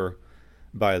before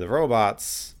by the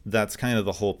robots, that's kind of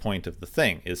the whole point of the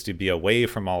thing, is to be away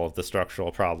from all of the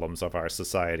structural problems of our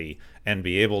society and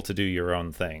be able to do your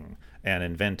own thing and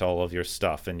invent all of your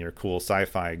stuff and your cool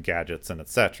sci-fi gadgets and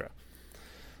etc.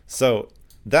 So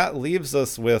that leaves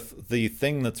us with the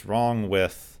thing that's wrong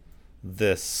with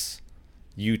this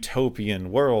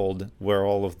utopian world where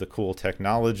all of the cool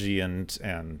technology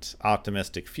and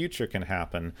optimistic future can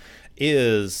happen,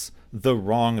 is the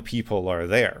wrong people are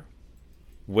there.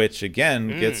 Which again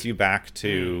gets you back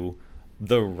to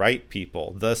the right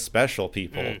people, the special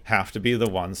people have to be the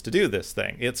ones to do this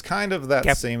thing. It's kind of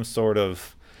that same sort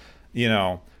of,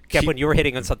 Kevin, you were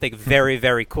hitting on something very,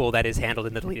 very cool that is handled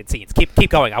in the deleted scenes. Keep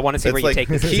going. I want to see where you take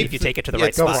this and see if you take it to the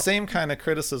right spot. It's the same kind of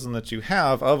criticism that you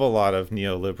have of a lot of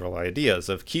neoliberal ideas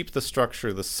of keep the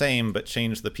structure the same but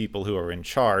change the people who are in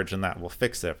charge and that will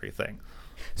fix everything.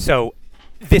 So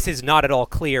this is not at all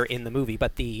clear in the movie,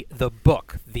 but the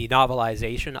book, the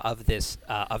novelization of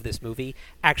this movie,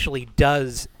 actually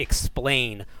does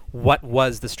explain what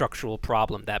was the structural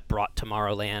problem that brought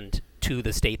Tomorrowland to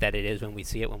the state that it is when we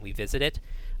see it, when we visit it.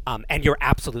 And you're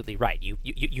absolutely right. You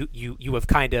have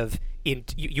kind of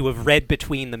you have read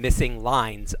between the missing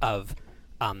lines of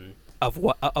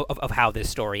how this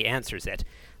story answers it.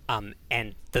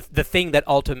 And the thing that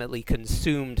ultimately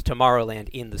consumed Tomorrowland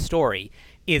in the story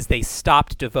is they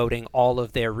stopped devoting all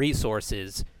of their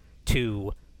resources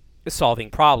to solving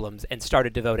problems and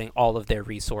started devoting all of their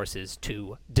resources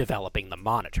to developing the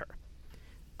monitor.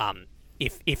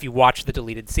 If you watch the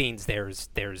deleted scenes, there's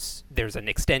an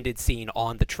extended scene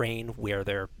on the train where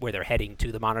they're heading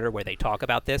to the monitor, where they talk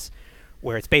about this,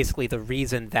 where it's basically the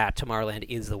reason that Tomorrowland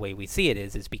is the way we see it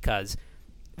is because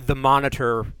the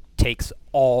monitor takes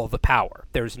all the power.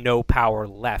 There's no power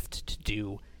left to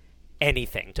do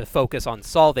anything, to focus on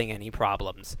solving any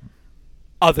problems,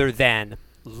 other than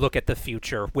look at the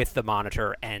future with the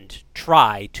monitor and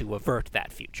try to avert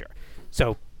that future.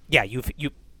 So yeah, you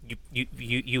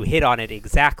hit on it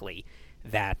exactly,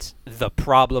 that the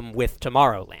problem with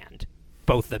Tomorrowland,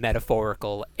 both the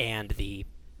metaphorical and the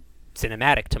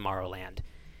cinematic Tomorrowland,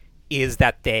 is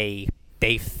that they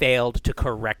failed to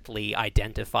correctly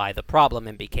identify the problem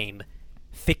and became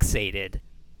fixated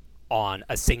on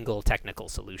a single technical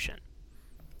solution.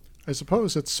 I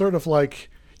suppose it's sort of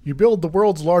like you build the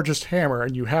world's largest hammer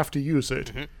and you have to use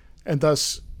it, and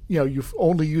thus you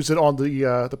only use it on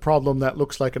the problem that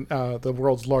looks like the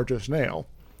world's largest nail.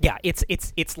 Yeah,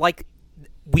 it's like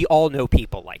we all know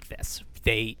people like this.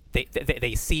 They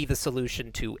see the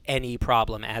solution to any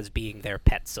problem as being their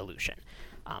pet solution.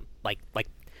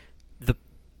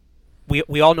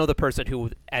 We all know the person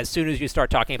who, as soon as you start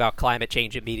talking about climate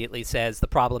change, immediately says the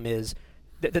problem is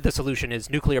the solution is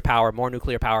nuclear power, more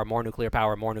nuclear power, more nuclear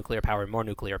power, more nuclear power, more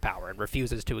nuclear power, and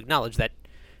refuses to acknowledge that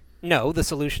no, the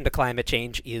solution to climate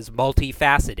change is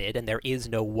multifaceted, and there is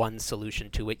no one solution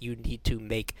to it. You need to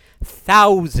make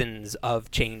thousands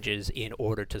of changes in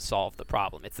order to solve the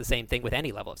problem. It's the same thing with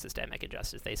any level of systemic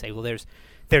injustice. They say, well,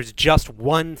 there's just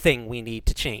one thing we need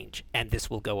to change, and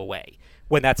this will go away,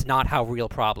 when that's not how real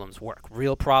problems work.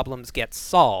 Real problems get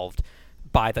solved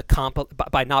by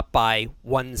not by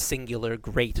one singular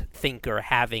great thinker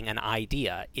having an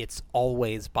idea. It's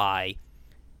always by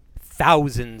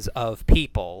thousands of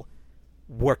people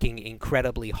working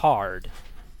incredibly hard,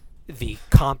 the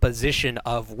composition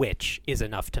of which is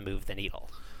enough to move the needle.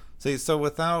 See, so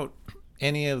without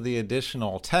any of the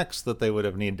additional text that they would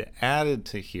have needed to added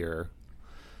to here,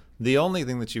 the only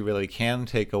thing that you really can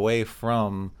take away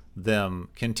from them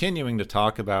continuing to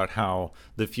talk about how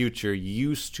the future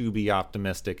used to be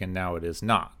optimistic and now it is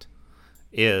not,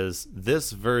 is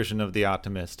this version of the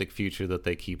optimistic future that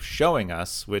they keep showing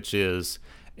us, which is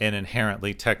an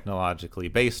inherently technologically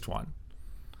based one.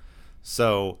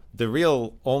 So the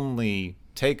real only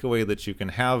takeaway that you can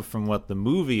have from what the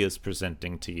movie is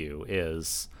presenting to you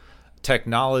is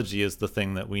technology is the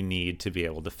thing that we need to be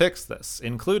able to fix this,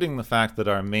 including the fact that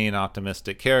our main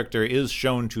optimistic character is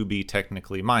shown to be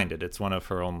technically minded. It's one of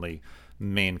her only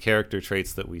main character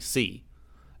traits that we see,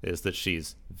 is that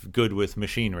she's good with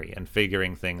machinery and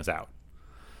figuring things out.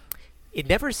 It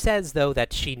never says, though,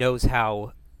 that she knows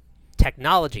how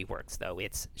technology works, though.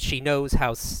 It's she knows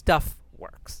how stuff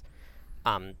works.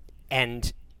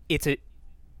 And it's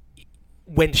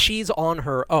when she's on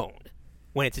her own,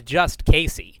 when it's just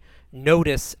Casey,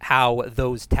 notice how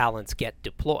those talents get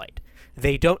deployed.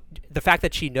 The fact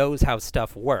that she knows how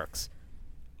stuff works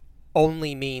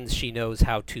only means she knows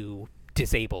how to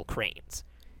disable cranes.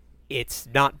 It's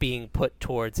not being put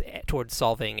towards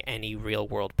solving any real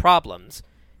world problems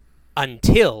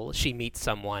until she meets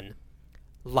someone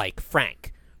like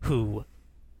Frank, who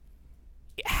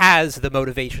has the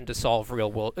motivation to solve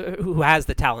who has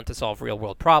the talent to solve real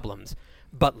world problems,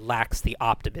 but lacks the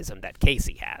optimism that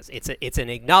Casey has. It's an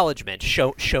acknowledgement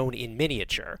shown in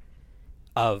miniature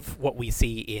of what we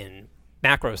see in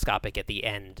macroscopic at the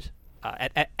end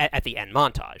at the end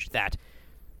montage, that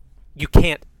you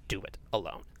can't do it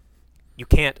alone. You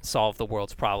can't solve the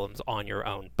world's problems on your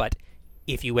own, but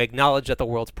if you acknowledge that the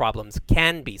world's problems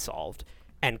can be solved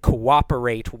and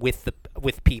cooperate with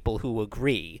people who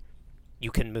agree,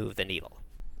 you can move the needle.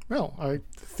 Well, I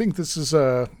think this has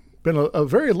been a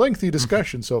very lengthy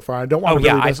discussion so far. I don't want to.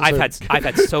 Oh really yeah, I've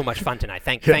had so much fun tonight.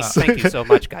 Thank you so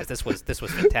much, guys. This was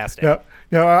fantastic.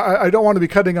 Yeah, I don't want to be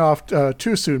cutting off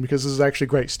too soon, because this is actually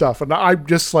great stuff, and I'm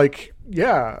just like,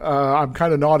 I'm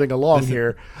kind of nodding along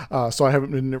here, so I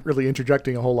haven't been really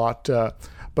interjecting a whole lot.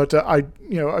 But I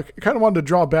kind of wanted to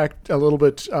draw back a little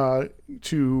bit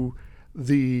to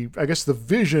the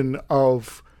vision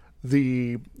of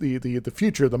the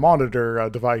future, the monitor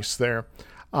device there.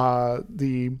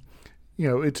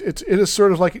 It is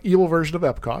sort of like an evil version of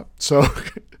Epcot, so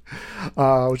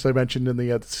which I mentioned in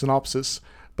the synopsis.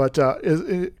 But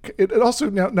it also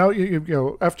now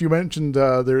after you mentioned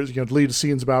there's deleted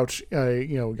scenes about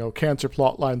cancer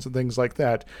plot lines and things like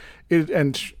that,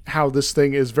 and how this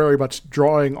thing is very much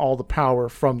drawing all the power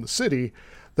from the city,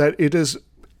 that it is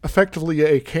effectively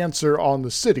a cancer on the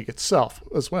city itself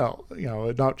as well.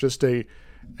 Not just a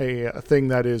thing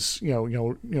that is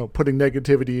putting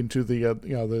negativity into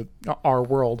the our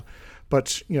world,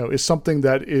 but is something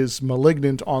that is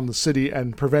malignant on the city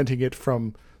and preventing it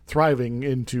from thriving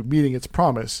into meeting its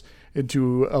promise,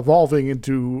 into evolving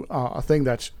into a thing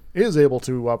that is able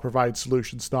to provide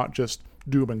solutions, not just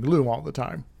doom and gloom all the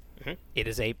time. Mm-hmm. It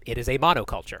is a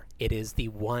monoculture. It is the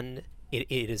one. It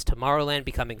is Tomorrowland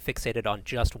becoming fixated on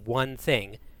just one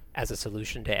thing as a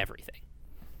solution to everything.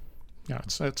 Yeah,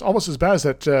 it's almost as bad as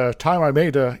that time I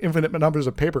made infinite numbers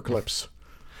of paper clips.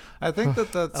 I think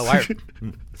that's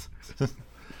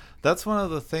that's one of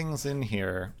the things in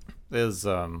here is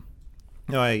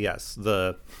yes,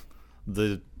 the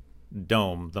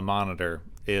dome, the monitor,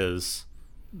 is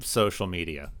social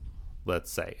media. Let's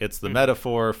say it's the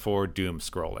metaphor for doom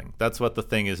scrolling. That's what the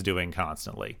thing is doing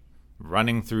constantly,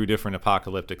 running through different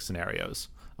apocalyptic scenarios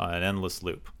on an endless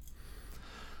loop.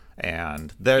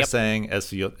 And they're saying,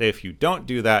 if you don't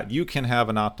do that, you can have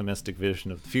an optimistic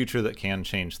vision of the future that can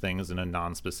change things in a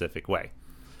non-specific way.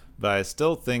 But I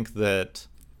still think that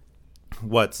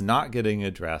what's not getting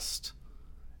addressed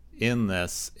in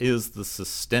this is the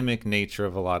systemic nature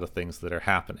of a lot of things that are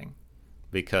happening.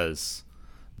 Because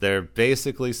they're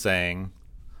basically saying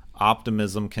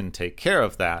optimism can take care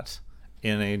of that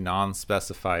in a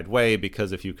non-specified way,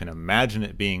 because if you can imagine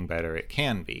it being better, it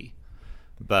can be.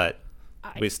 But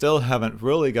we still haven't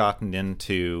really gotten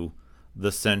into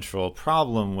the central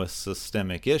problem with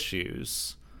systemic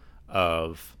issues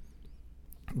of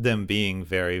them being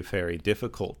very, very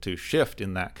difficult to shift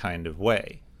in that kind of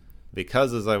way.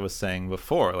 Because, as I was saying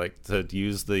before, like, to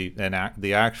use the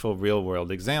actual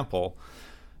real-world example,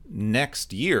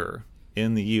 next year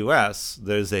in the U.S.,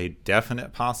 there's a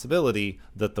definite possibility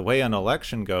that the way an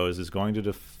election goes is going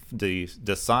to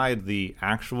decide the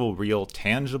actual, real,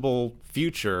 tangible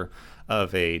future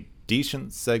of a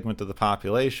decent segment of the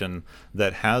population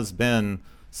that has been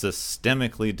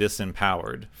systemically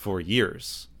disempowered for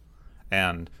years.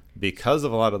 And because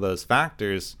of a lot of those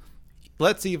factors,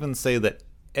 let's even say that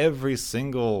every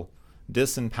single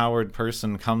disempowered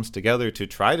person comes together to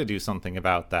try to do something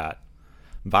about that,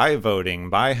 by voting,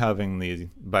 by having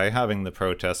the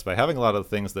protests, by having a lot of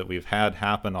things that we've had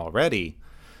happen already.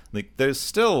 Like, there's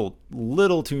still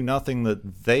little to nothing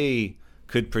that they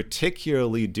could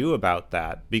particularly do about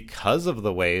that, because of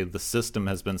the way the system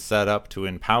has been set up to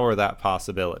empower that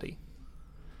possibility.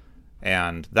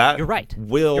 And that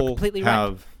will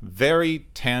have very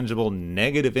tangible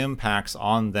negative impacts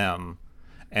on them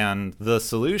And the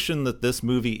solution that this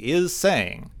movie is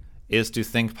saying is to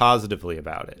think positively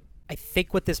about it. I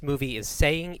think what this movie is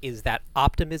saying is that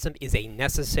optimism is a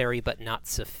necessary but not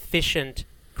sufficient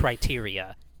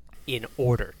criteria in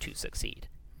order to succeed.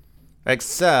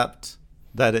 Except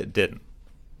that it didn't.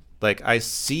 Like, I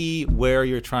see where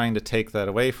you're trying to take that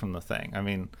away from the thing. I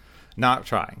mean, not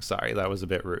trying, sorry, that was a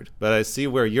bit rude. But I see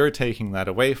where you're taking that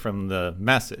away from the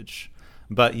message.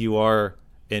 But you are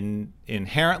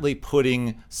inherently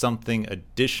putting something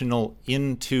additional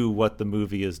into what the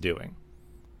movie is doing.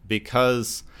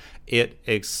 Because it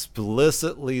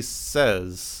explicitly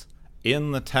says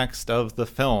in the text of the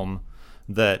film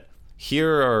that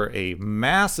here are a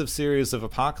massive series of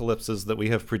apocalypses that we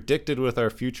have predicted with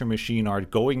our future machine are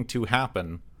going to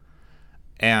happen,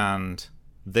 and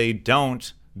they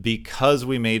don't because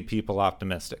we made people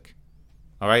optimistic.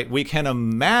 All right? We can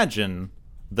imagine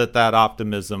that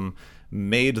optimism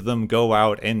made them go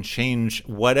out and change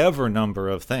whatever number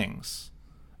of things.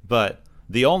 But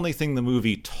the only thing the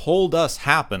movie told us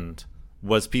happened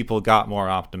was people got more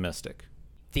optimistic.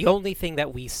 The only thing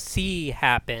that we see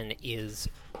happen is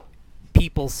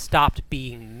people stopped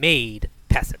being made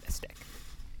pessimistic.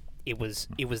 It was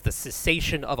the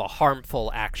cessation of a harmful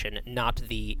action, not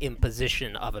the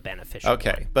imposition of a beneficial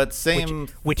one. But same...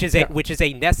 Which is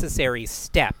a necessary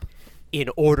step in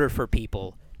order for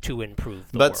people to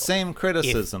improve the world. But same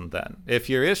criticism then. If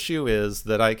your issue is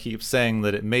that I keep saying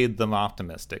that it made them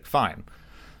optimistic, fine.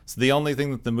 So the only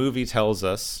thing that the movie tells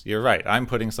us, you're right, I'm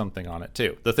putting something on it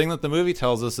too. The thing that the movie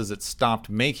tells us is it stopped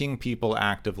making people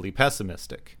actively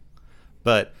pessimistic.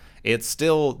 But it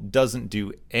still doesn't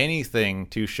do anything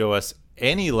to show us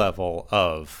any level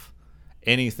of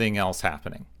anything else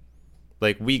happening.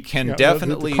 Like, we can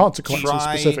definitely the consequences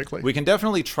specifically. We can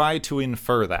definitely try to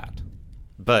infer that.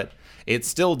 But it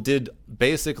still did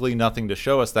basically nothing to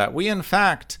show us that. We, in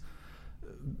fact,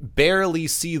 barely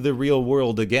see the real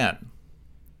world again.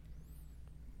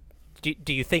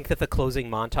 Do you think that the closing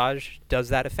montage does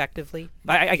that effectively?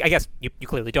 I guess you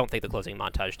clearly don't think the closing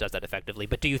montage does that effectively,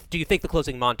 but do you think the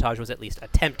closing montage was at least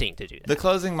attempting to do that? The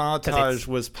closing montage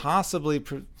was possibly...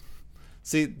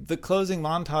 See, the closing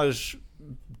montage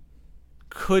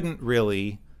couldn't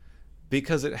really,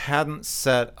 because it hadn't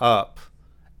set up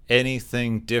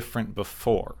anything different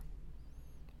before.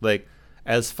 Like,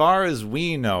 as far as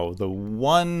we know, the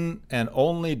one and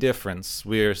only difference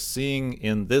we're seeing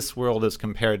in this world as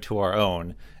compared to our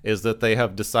own is that they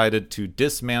have decided to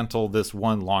dismantle this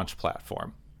one launch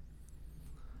platform.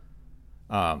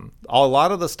 A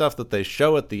lot of the stuff that they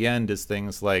show at the end is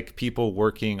things like people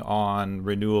working on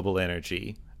renewable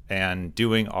energy and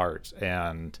doing art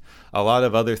and a lot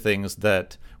of other things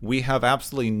that we have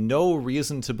absolutely no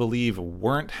reason to believe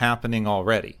weren't happening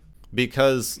already.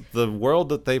 Because the world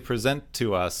that they present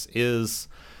to us is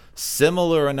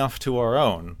similar enough to our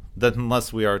own that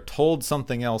unless we are told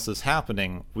something else is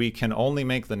happening, we can only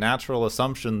make the natural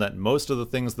assumption that most of the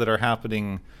things that are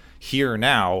happening here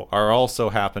now are also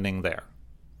happening there.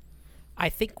 I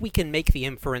think we can make the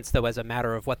inference, though, as a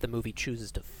matter of what the movie chooses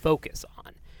to focus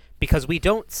on. Because we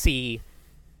don't see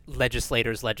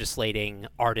legislators legislating,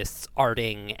 artists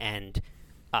arting, and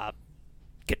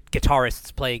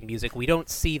guitarists playing music. We don't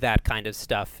see that kind of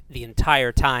stuff the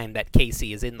entire time that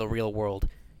Casey is in the real world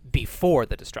before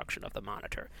the destruction of the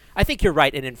monitor. I think you're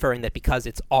right in inferring that because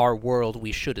it's our world,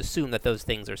 we should assume that those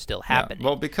things are still happening.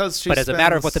 Well, because but as a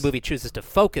matter of what the movie chooses to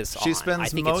focus on, she spends I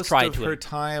think most it's tried of to her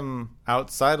time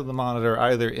outside of the monitor,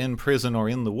 either in prison or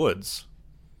in the woods.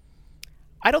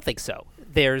 I don't think so.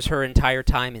 There's her entire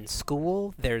time in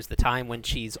school. There's the time when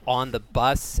she's on the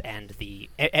bus and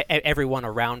everyone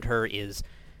around her is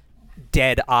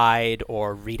dead-eyed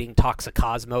or reading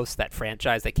Toxicosmos, that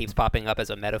franchise that keeps popping up as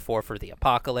a metaphor for the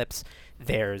apocalypse.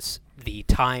 There's the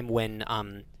time when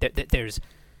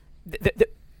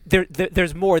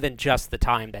there's more than just the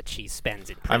time that she spends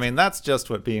in prison. I mean, that's just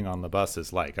what being on the bus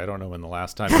is like. I don't know when the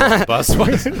last time you're on the bus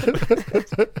was.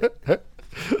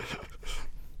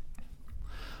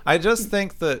 I just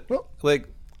think that, like,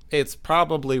 it's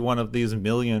probably one of these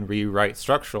million rewrite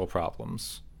structural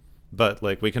problems. But,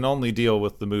 like, we can only deal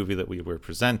with the movie that we were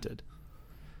presented.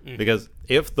 Mm-hmm. Because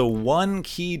if the one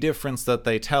key difference that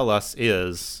they tell us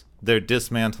is they're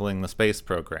dismantling the space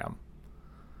program,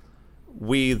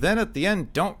 we then at the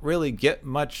end don't really get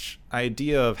much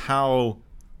idea of how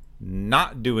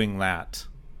not doing that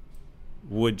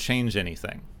would change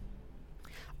anything.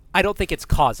 I don't think it's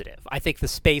causative. I think the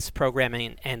space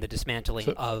programming and the dismantling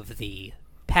of the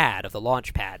pad, of the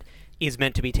launch pad, is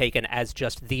meant to be taken as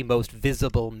just the most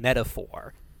visible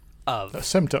metaphor of... A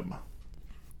symptom,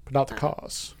 but not the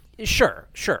cause. Sure.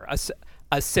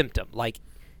 A symptom. Like,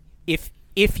 if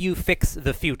if you fix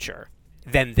the future,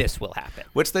 then this will happen.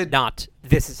 Which they not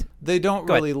this is they don't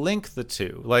really link the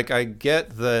two. Like, I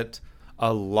get that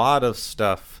a lot of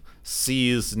stuff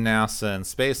sees NASA and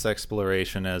space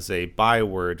exploration as a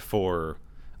byword for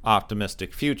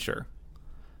optimistic future,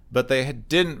 but they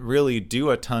didn't really do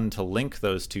a ton to link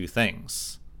those two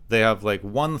things. They have like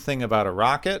one thing about a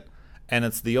rocket, and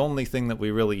it's the only thing that we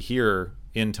really hear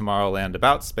in Tomorrowland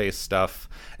about space stuff,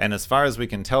 and as far as we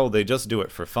can tell, they just do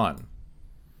it for fun.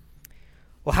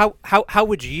 Well, how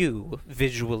would you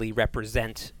visually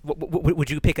represent?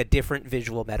 Would you pick a different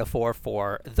visual metaphor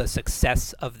for the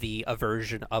success of the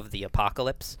aversion of the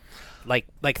apocalypse? Like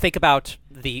think about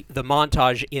the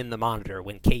montage in The Monitor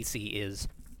when Casey is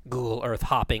Google Earth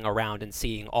hopping around and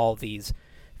seeing all these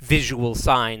visual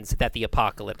signs that the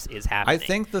apocalypse is happening. I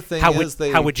think the thing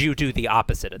how would you do the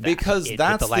opposite of that? Because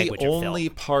that's the only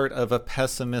part of a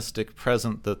pessimistic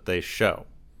present that they show,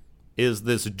 is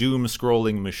this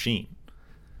doom-scrolling machine.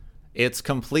 It's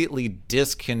completely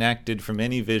disconnected from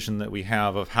any vision that we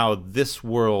have of how this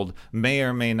world may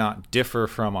or may not differ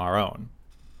from our own.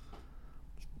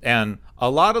 And a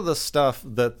lot of the stuff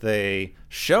that they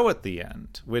show at the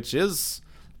end, which is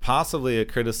possibly a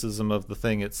criticism of the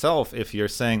thing itself, if you're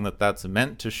saying that that's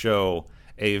meant to show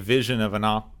a vision of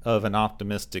an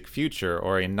optimistic future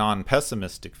or a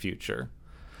non-pessimistic future,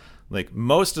 like,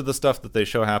 most of the stuff that they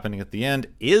show happening at the end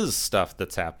is stuff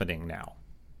that's happening now.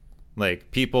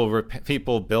 Like,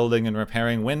 people building and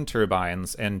repairing wind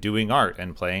turbines and doing art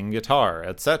and playing guitar,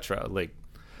 etc. Like,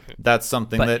 that's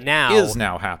something is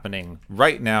now happening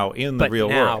right now in the real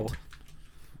world.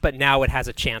 But now it has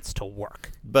a chance to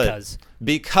work because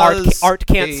art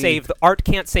can't save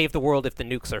the world if the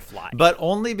nukes are flying. But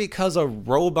only because a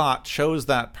robot chose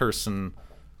that person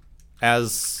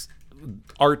as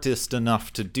artist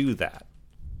enough to do that.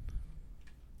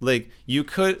 Like,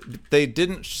 they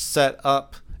didn't set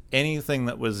up anything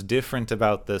that was different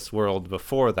about this world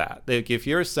before that. Like, if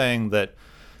you're saying that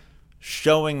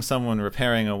showing someone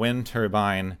repairing a wind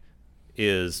turbine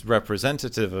is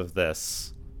representative of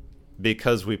this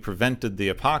because we prevented the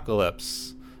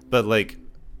apocalypse, but like,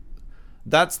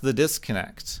 that's the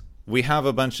disconnect. We have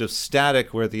a bunch of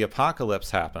static where the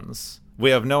apocalypse happens.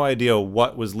 We have no idea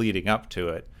what was leading up to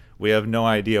it. We have no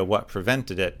idea what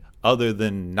prevented it other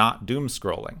than not doom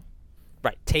scrolling.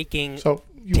 Right. So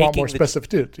you want more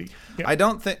specificity. Yeah. I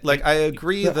don't think, like, I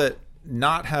agree that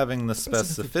not having the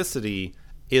specificity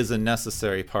is a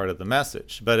necessary part of the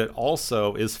message, but it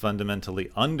also is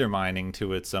fundamentally undermining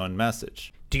to its own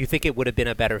message. Do you think it would have been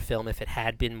a better film if it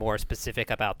had been more specific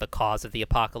about the cause of the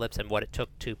apocalypse and what it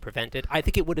took to prevent it? I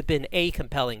think it would have been a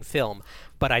compelling film,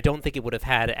 but I don't think it would have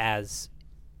had as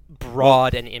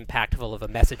broad and impactful of a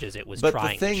message as it was trying to shoot for.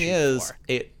 But the thing is,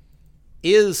 it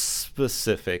is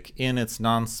specific in its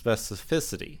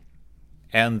non-specificity,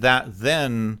 and that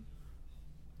then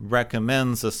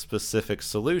recommends a specific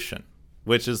solution,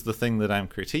 which is the thing that I'm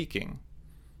critiquing.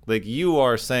 Like, you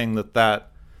are saying that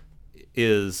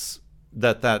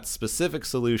specific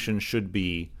solution should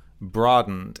be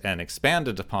broadened and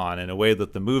expanded upon in a way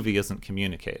that the movie isn't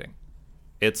communicating.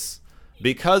 It's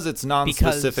because it's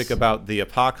non-specific about the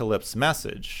apocalypse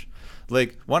message.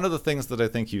 Like, one of the things that I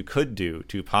think you could do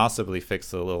to possibly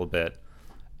fix it a little bit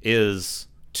is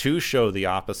to show the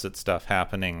opposite stuff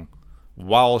happening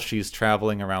while she's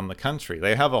traveling around the country.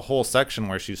 They have a whole section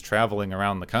where she's traveling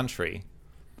around the country.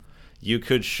 You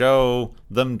could show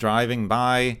them driving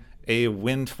by a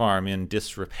wind farm in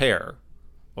disrepair,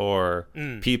 or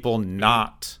people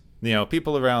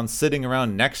around sitting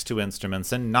around next to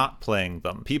instruments and not playing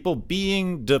them, people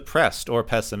being depressed or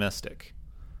pessimistic.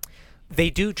 They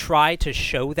do try to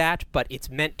show that, but it's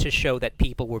meant to show that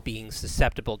people were being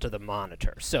susceptible to the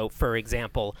monitor. So, for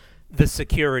example, the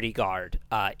security guard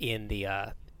in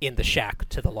the shack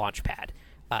to the launch pad,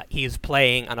 he is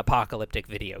playing an apocalyptic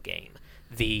video game.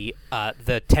 The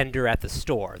tender at the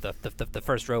store, the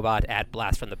first robot at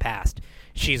Blast from the Past,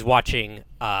 she's watching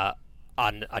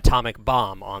an atomic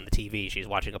bomb on the TV. She's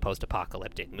watching a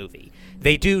post-apocalyptic movie.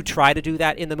 They do try to do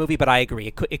that in the movie, but I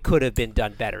agree, it could have been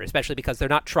done better, especially because they're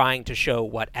not trying to show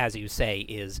what, as you say,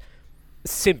 is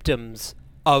symptoms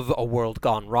of a world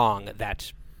gone wrong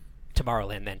that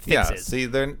Tomorrowland then fixes. Yeah, see,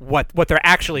 what they're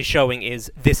actually showing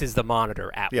is this is the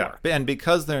monitor at work. And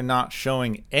because they're not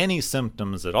showing any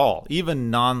symptoms at all,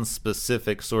 even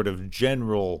non-specific sort of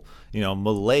general,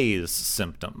 malaise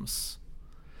symptoms,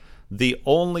 the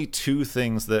only two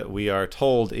things that we are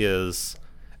told is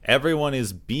everyone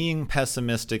is being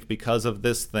pessimistic because of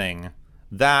this thing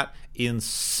that in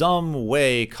some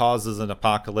way causes an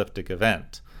apocalyptic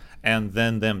event. And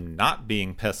then them not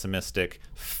being pessimistic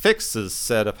fixes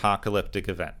said apocalyptic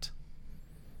event.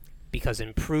 because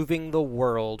improving the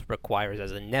world requires,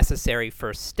 as a necessary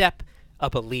first step, a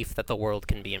belief that the world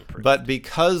can be improved. But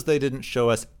because they didn't show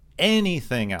us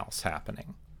anything else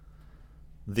happening,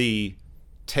 the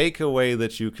takeaway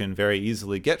that you can very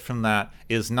easily get from that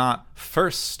is not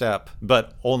first step,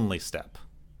 but only step.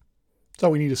 So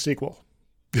we need a sequel.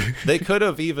 They could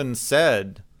have even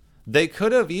said,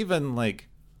 like,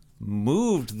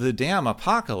 moved the damn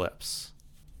apocalypse.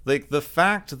 Like, the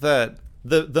fact that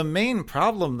the main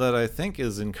problem that I think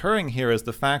is incurring here is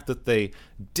the fact that they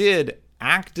did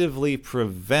actively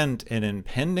prevent an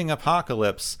impending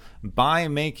apocalypse by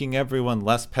making everyone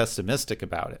less pessimistic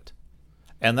about it.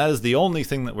 And that is the only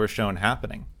thing that we're shown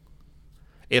happening.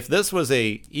 If this was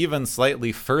a even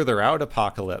slightly further out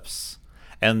apocalypse,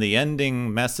 and the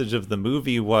ending message of the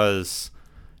movie was,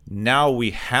 now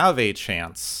we have a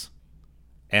chance,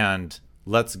 and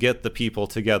let's get the people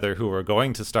together who are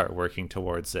going to start working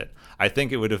towards it, I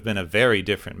think it would have been a very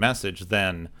different message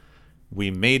than, we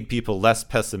made people less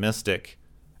pessimistic,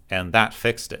 and that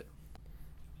fixed it.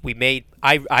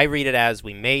 I read it as,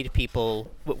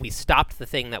 we stopped the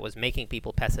thing that was making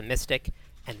people pessimistic,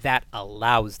 and that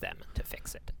allows them to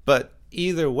fix it. But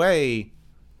either way,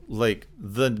 like,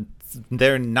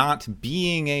 there not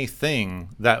being a thing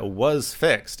that was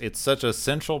fixed, it's such a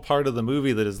central part of the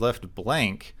movie that is left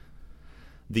blank.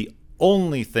 The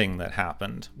only thing that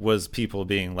happened was people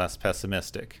being less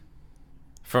pessimistic.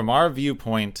 From our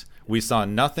viewpoint, we saw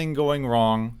nothing going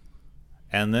wrong,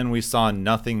 and then we saw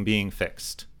nothing being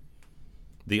fixed.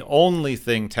 The only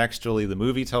thing textually the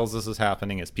movie tells us is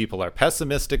happening is people are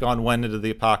pessimistic on one end of the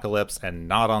apocalypse and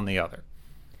not on the other.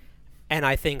 And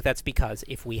I think that's because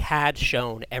if we had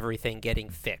shown everything getting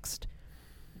fixed,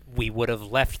 we would have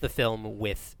left the film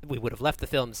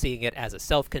seeing it as a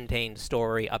self-contained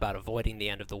story about avoiding the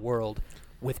end of the world,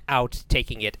 without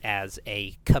taking it as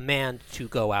a command to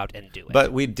go out and do it.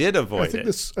 But we did avoid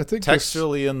it.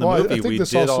 Textually in the movie, we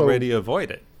did already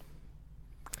avoid it.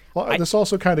 Well, this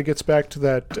also kind of gets back to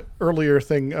that earlier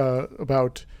thing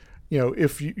about,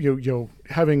 if you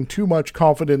having too much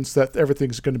confidence that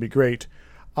everything's going to be great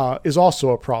is also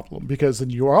a problem, because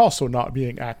then you are also not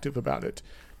being active about it.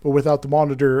 But without the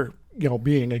monitor,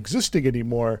 being existing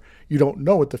anymore, you don't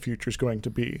know what the future is going to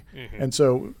be. Mm-hmm. And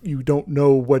so you don't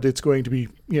know what it's going to be,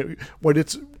 what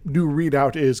its new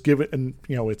readout is given,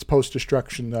 its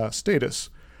post-destruction status.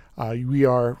 We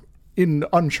are in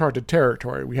uncharted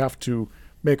territory. We have to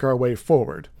make our way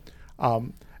forward.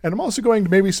 And I'm also going to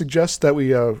maybe suggest that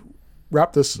we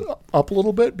wrap this up a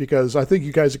little bit, because I think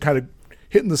you guys are kind of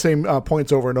hitting the same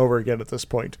points over and over again at this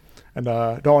point. And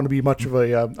don't want to be much of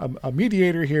a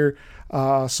mediator here.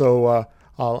 So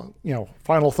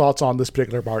final thoughts on this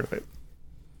particular part of it.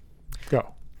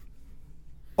 Go.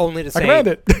 Only to say, I read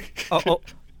it.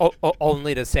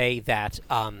 Only to say that,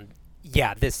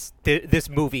 this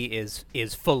movie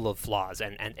is full of flaws,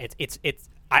 and it's.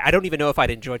 I don't even know if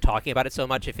I'd enjoy talking about it so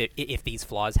much if these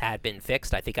flaws had been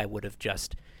fixed. I think I would have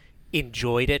just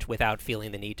enjoyed it without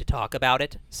feeling the need to talk about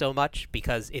it so much,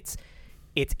 because it's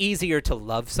easier to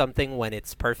love something when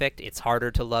it's perfect. It's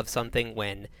harder to love something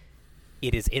when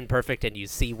it is imperfect and you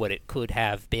see what it could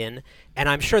have been. And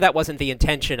I'm sure that wasn't the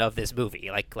intention of this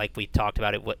movie. Like we talked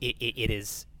about, it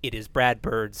is Brad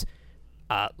Bird's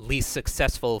least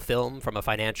successful film from a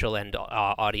financial and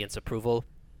audience approval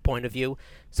point of view.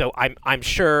 So I'm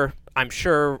sure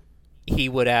he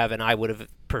would have, and I would have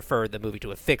preferred the movie to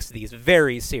have fixed these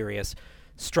very serious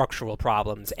structural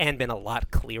problems and been a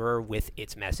lot clearer with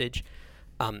its message.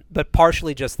 But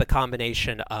partially just the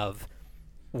combination of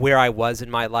where I was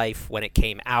in my life when it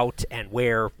came out, and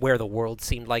where the world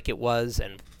seemed like it was,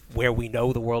 and where we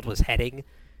know the world was heading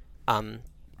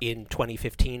in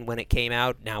 2015 when it came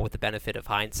out, now with the benefit of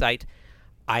hindsight.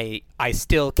 I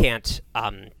still can't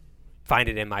find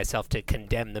it in myself to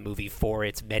condemn the movie for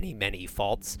its many, many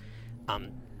faults,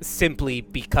 simply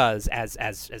because, as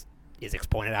Isaac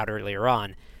pointed out earlier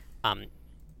on,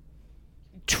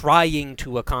 trying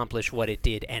to accomplish what it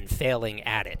did and failing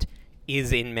at it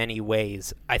is in many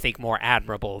ways, I think, more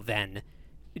admirable than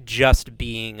just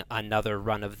being another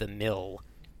run-of-the-mill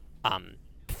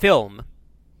film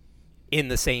in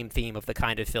the same theme of the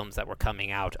kind of films that were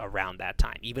coming out around that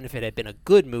time. Even if it had been a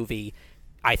good movie,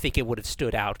 I think it would have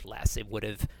stood out less. It would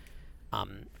have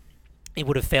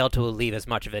failed to leave as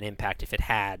much of an impact if it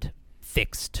had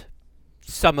fixed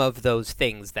some of those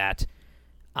things that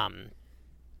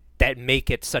make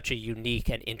it such a unique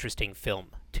and interesting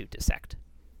film to dissect.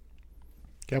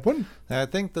 Kaplan? I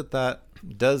think that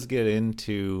does get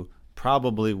into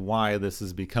probably why this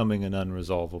is becoming an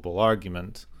unresolvable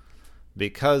argument.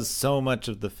 because so much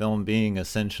of the film being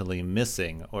essentially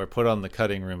missing or put on the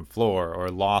cutting room floor or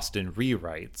lost in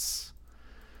rewrites,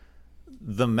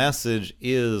 the message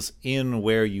is in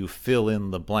where you fill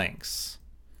in the blanks,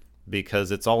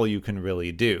 because it's all you can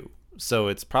really do. So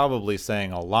it's probably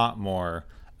saying a lot more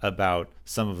about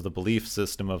some of the belief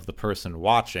system of the person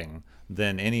watching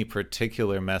than any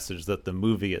particular message that the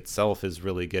movie itself is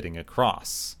really getting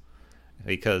across.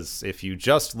 Because if you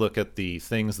just look at the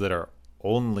things that are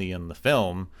only in the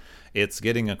film, it's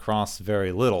getting across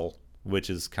very little, which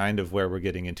is kind of where we're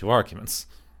getting into arguments.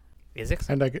 Physics?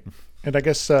 And I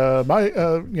guess my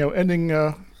ending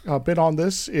bit on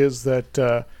this is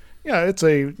that it's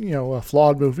a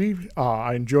flawed movie.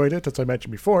 I enjoyed it, as I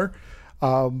mentioned before,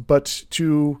 but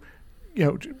to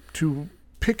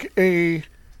pick a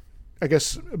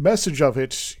message of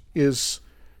it is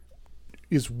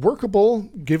workable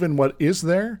given what is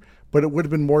there, but it would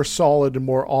have been more solid and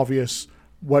more obvious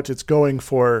what it's going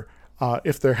for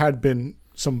if there had been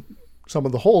some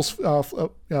of the holes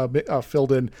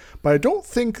filled in. But I don't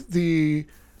think the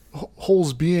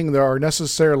holes being there are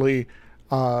necessarily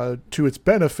to its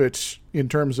benefit in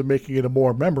terms of making it a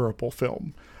more memorable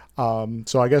film.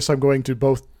 So I guess I'm going to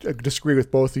both disagree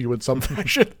with both of you in some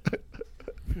fashion.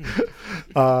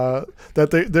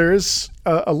 That there is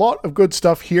a lot of good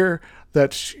stuff here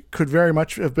that could very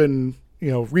much have been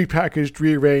repackaged,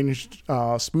 rearranged,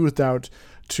 smoothed out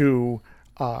to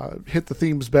hit the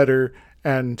themes better,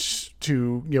 and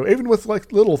to even with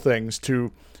like little things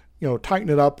to tighten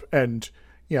it up, and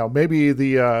maybe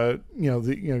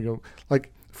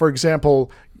like for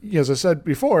example, as I said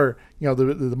before,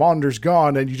 the monitor's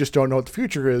gone and you just don't know what the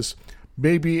future is.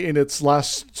 Maybe in its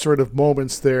last sort of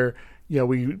moments there,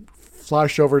 we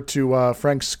flash over to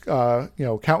Frank's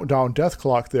countdown death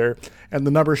clock there, and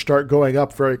the numbers start going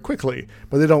up very quickly,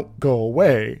 but they don't go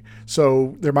away.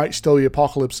 So there might still be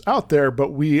apocalypse out there,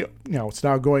 but it's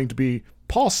now going to be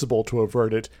possible to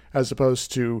avert it, as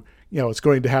opposed to it's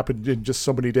going to happen in just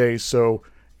so many days. So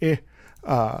there's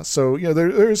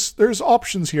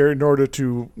options here in order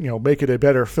to make it a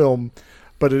better film,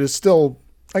 but it is still,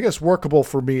 I guess, workable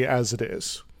for me as it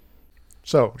is.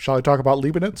 So shall I talk about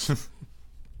Leibniz?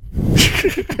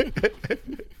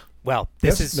 Well,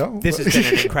 this has been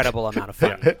an incredible amount of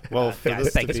fun. Yeah. Well,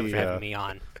 guys, thank you so much for having me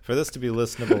on. For this to be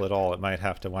listenable at all, it might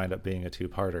have to wind up being a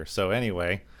two-parter. So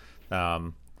anyway,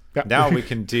 now we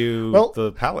can do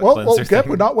the palate cleanser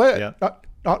thing. Not yet. Yeah.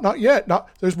 Not yet.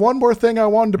 There's one more thing I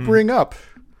wanted to bring up.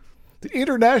 The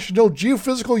International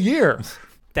Geophysical Year.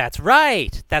 That's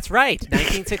right.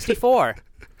 1964.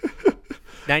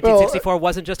 1964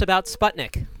 wasn't just about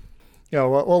Sputnik.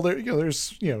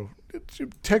 There's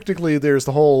technically there's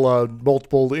the whole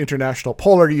multiple international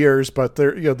polar years, but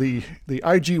there the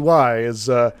IGY is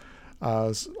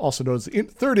also known as the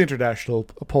Third International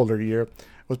Polar Year.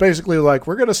 It was basically like,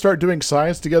 we're going to start doing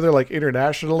science together like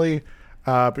internationally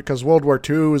because World War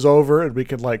II is over and we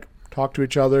can like talk to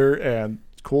each other and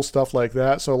cool stuff like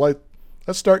that. So like,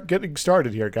 let's start getting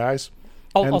started here, guys.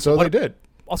 They did.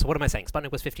 Also, what am I saying?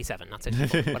 Sputnik was 57, not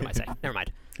 64. What am I saying? Never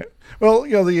mind. Well,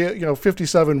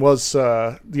 57 was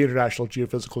the International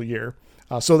Geophysical Year,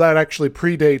 so that actually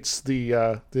predates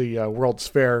the World's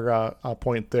Fair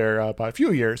point there by a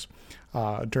few years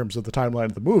in terms of the timeline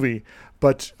of the movie.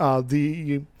 But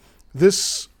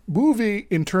this movie,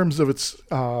 in terms of its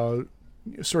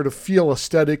sort of feel,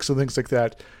 aesthetics, and things like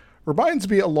that, reminds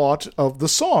me a lot of the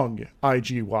song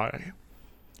IGY.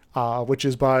 Which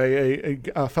is by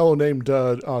a fellow named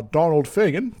Donald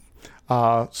Fagin,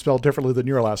 spelled differently than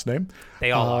your last name.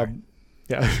 They all are.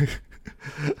 Yeah.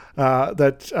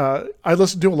 That I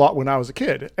listened to a lot when I was a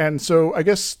kid. And so I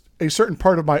guess a certain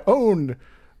part of my own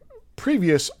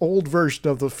previous old version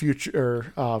of the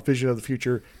future, vision of the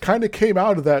future, kind of came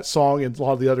out of that song and a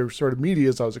lot of the other sort of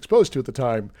medias I was exposed to at the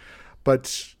time.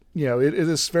 But, it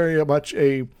is very much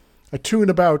a tune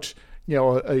about,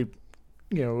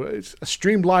 it's a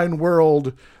streamlined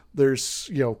world. There's,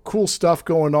 cool stuff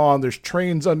going on. There's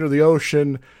trains under the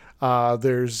ocean.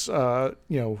 There's,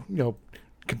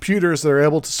 computers that are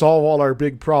able to solve all our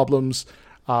big problems.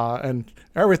 And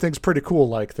everything's pretty cool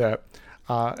like that.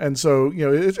 And so,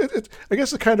 I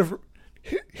guess it kind of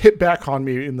hit back on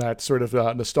me in that sort of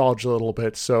nostalgia a little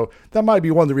bit. So that might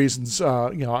be one of the reasons,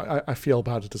 I feel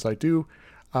about it as I do.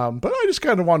 But I just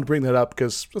kind of wanted to bring that up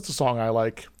because it's a song I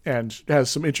like and it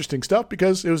has some interesting stuff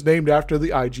because it was named after the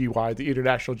IGY, the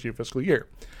International Geophysical Year,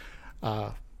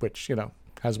 which,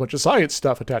 has a bunch of science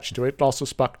stuff attached to it, also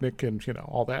Sputnik and,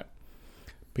 all that.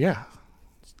 But yeah,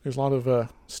 there's a lot of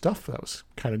stuff that was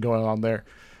kind of going on there.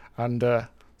 And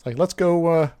it's like, let's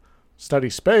go study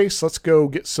space. Let's go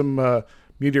get some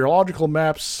meteorological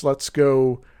maps. Let's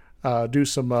go do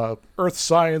some earth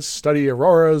science, study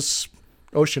auroras,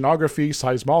 oceanography,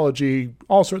 seismology,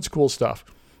 all sorts of cool stuff.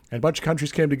 And a bunch of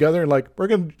countries came together and like, we're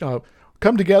going to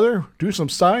come together, do some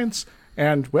science.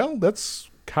 And, well, that's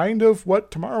kind of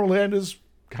what Tomorrowland is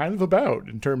kind of about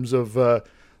in terms of the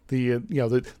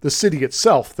city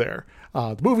itself there.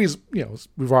 The movies,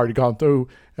 we've already gone through,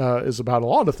 is about a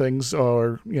lot of things,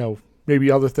 or,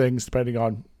 maybe other things depending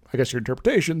on, I guess, your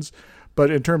interpretations. But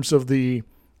in terms of the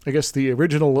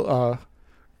original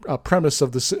premise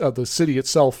of the city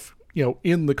itself,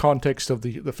 in the context of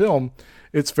the film,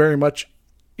 it's very much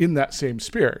in that same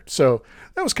spirit. So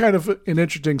that was kind of an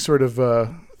interesting sort of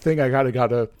thing I got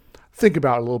to think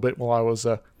about a little bit while I was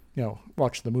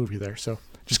watching the movie there. So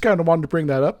just kind of wanted to bring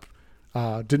that up.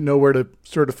 Didn't know where to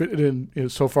sort of fit it in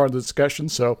so far in the discussion.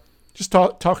 So just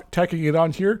tacking it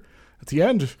on here at the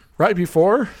end, right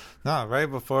before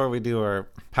we do our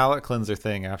palate cleanser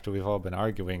thing after we've all been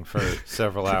arguing for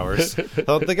several hours.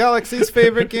 The Galaxy's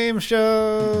favorite game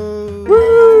show.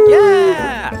 Woo!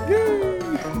 Yeah! Yay!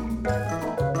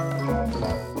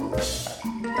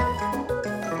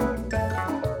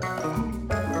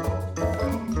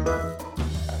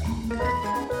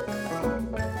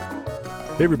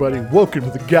 Hey everybody, welcome to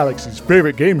the Galaxy's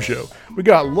favorite game show. We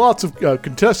got lots of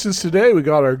contestants today, we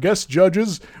got our guest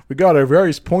judges, we got our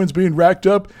various points being racked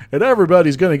up, and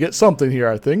everybody's going to get something here,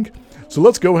 I think. So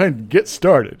let's go ahead and get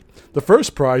started. The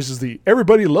first prize is the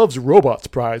Everybody Loves Robots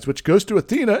prize, which goes to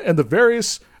Athena and the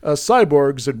various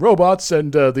cyborgs and robots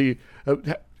and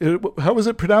how was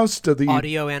it pronounced? The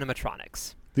audio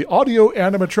animatronics. The audio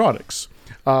animatronics.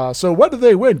 So what do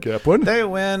they win, Gepwin? They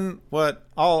win what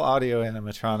all audio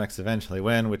animatronics eventually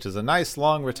win, which is a nice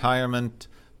long retirement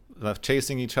of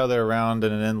chasing each other around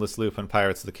in an endless loop on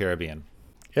Pirates of the Caribbean.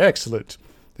 Excellent.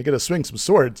 They get to swing some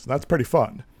swords, and that's pretty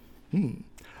fun.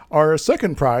 Our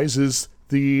second prize is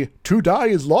the To Die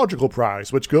is Logical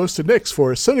prize, which goes to Nyx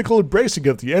for a cynical embracing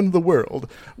of the end of the world.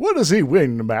 What does he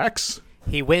win, Max?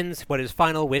 He wins what his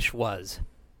final wish was.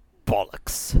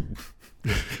 Bollocks.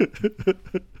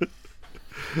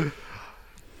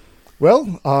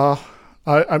 Well,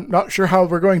 I'm not sure how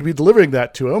we're going to be delivering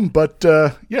that to him, but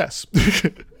yes.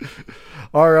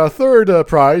 Our third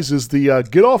prize is the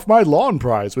Get Off My Lawn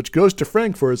prize, which goes to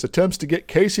Frank for his attempts to get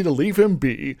Casey to leave him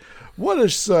be. What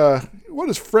does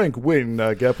Frank win,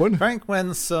 Gepwin? Frank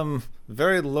wins some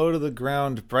very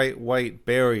low-to-the-ground bright white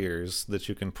barriers that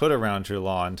you can put around your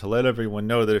lawn to let everyone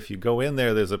know that if you go in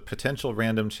there's a potential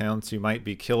random chance you might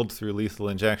be killed through lethal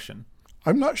injection.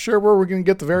 I'm not sure where we're going to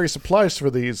get the various supplies for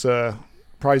these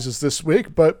prizes this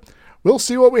week, but we'll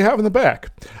see what we have in the back.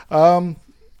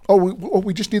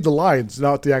 We just need the lines,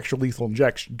 not the actual lethal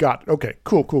injection. Got it. Okay,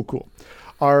 cool.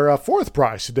 Our fourth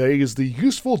prize today is the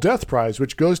Useful Death prize,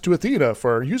 which goes to Athena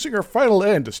for using her final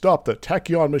end to stop the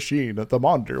tachyon machine at the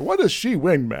Monitor. What does she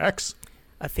win, Max?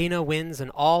 Athena wins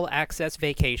an all-access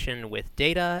vacation with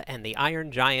Data and the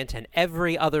Iron Giant and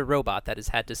every other robot that has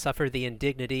had to suffer the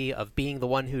indignity of being the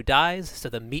one who dies so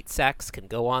the meat sacks can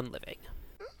go on living.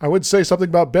 I would say something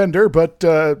about Bender, but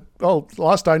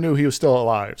last I knew he was still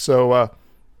alive. So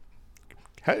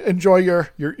enjoy your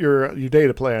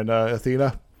data plan,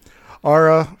 Athena.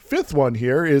 Our fifth one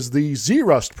here is the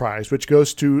Z-Rust prize, which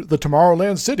goes to the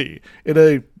Tomorrowland City in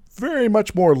a very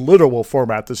much more literal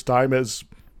format this time, as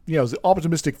the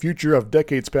optimistic future of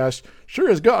decades past sure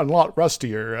has gotten a lot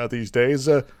rustier these days.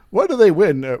 What do they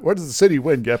win? What does the city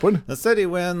win, Gepwin? The city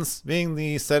wins being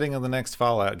the setting of the next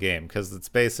Fallout game, because it's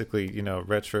basically,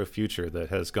 retro future that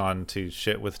has gone to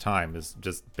shit with time, is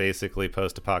just basically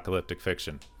post-apocalyptic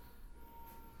fiction.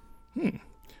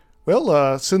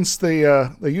 Well, since they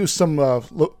use some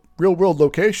real-world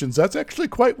locations, that's actually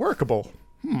quite workable.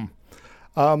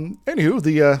 Anywho,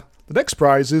 the next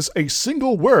prize is a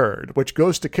single word, which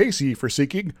goes to Casey for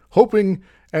seeking, hoping,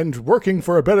 and working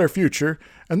for a better future,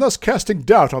 and thus casting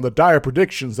doubt on the dire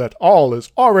predictions that all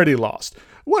is already lost.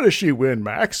 What does she win,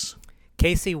 Max?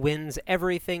 Casey wins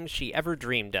everything she ever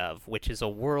dreamed of, which is a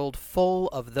world full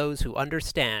of those who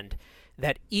understand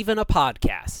that even a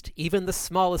podcast, even the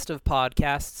smallest of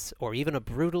podcasts, or even a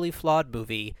brutally flawed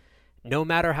movie, no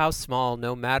matter how small,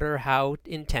 no matter how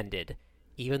intended,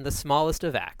 even the smallest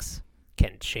of acts,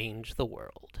 can change the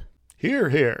world. Hear,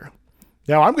 hear.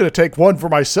 Now I'm going to take one for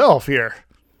myself here.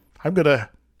 I'm going to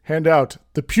hand out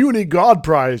the Puny God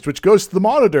Prize, which goes to the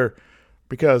Monitor,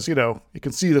 because, it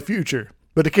can see the future,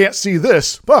 but it can't see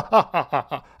this.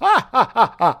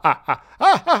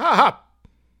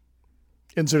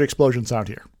 Insert explosion sound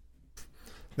here.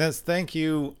 Yes, thank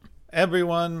you,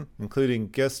 everyone, including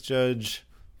guest judge,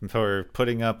 for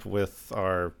putting up with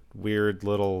our weird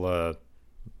little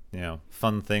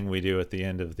fun thing we do at the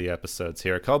end of the episodes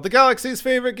here called the Galaxy's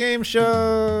Favorite Game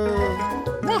Show.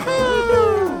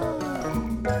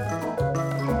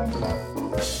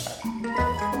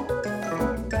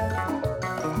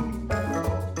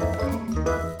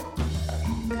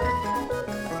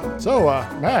 So,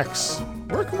 Max,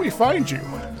 where can we find you?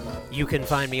 You can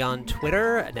find me on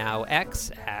Twitter, now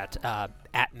X, at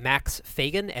Max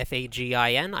Fagin,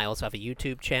 Fagin. I also have a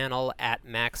YouTube channel at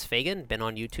Max Fagin. Been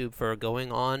on YouTube for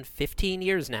going on 15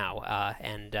 years now,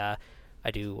 and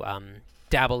I do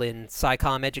dabble in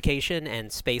SciComm education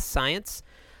and space science.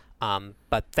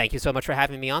 But thank you so much for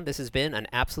having me on. This has been an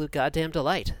absolute goddamn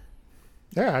delight.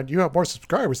 Yeah, and you have more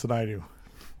subscribers than I do.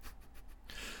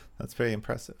 That's very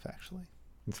impressive, actually.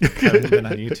 I haven't been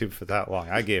on YouTube for that long.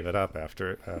 I gave it up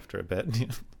after a bit.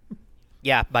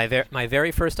 Yeah, my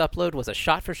very first upload was a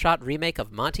shot-for-shot remake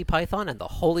of Monty Python and the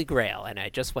Holy Grail, and I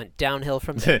just went downhill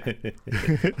from there.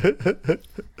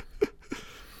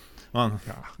 Well,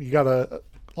 you got a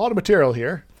lot of material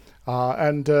here,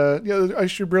 and I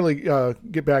should really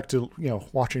get back to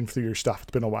watching through your stuff.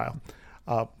 It's been a while.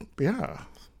 Yeah.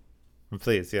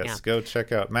 Please, yes, Go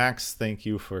check out Max. Thank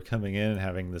you for coming in and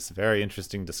having this very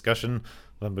interesting discussion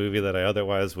of a movie that I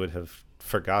otherwise would have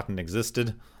forgotten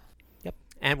existed. Yep,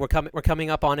 and we're coming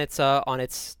up on its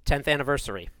 10th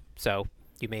anniversary, so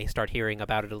you may start hearing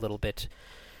about it a little bit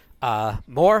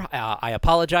more. I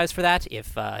apologize for that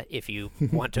if you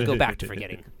want to go back to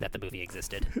forgetting that the movie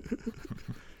existed.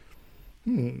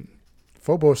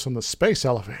 Phobos on the space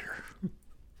elevator.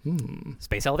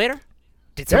 Space elevator?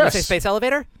 Did someone say space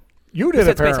elevator? You did,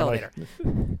 apparently.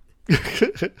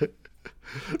 Space elevator.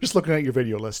 Just looking at your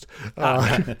video list.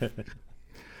 But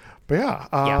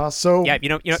yeah. So yeah,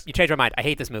 you changed my mind. I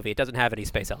hate this movie. It doesn't have any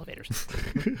space elevators.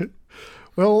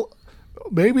 Well,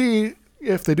 maybe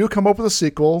if they do come up with a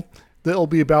sequel, that'll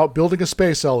be about building a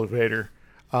space elevator.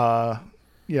 On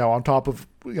top of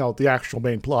the actual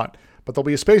main plot. But there'll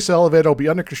be a space elevator. It'll be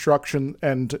under construction,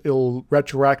 and it'll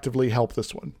retroactively help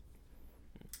this one.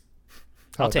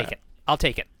 I'll take it.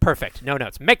 Perfect. No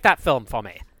notes. Make that film for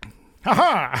me.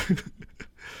 Ha-ha!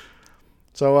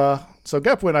 So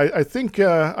Gepwin, I think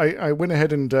I went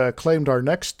ahead and claimed our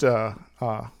next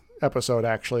episode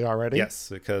actually already. Yes,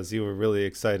 because you were really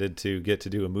excited to get to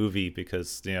do a movie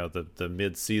because, the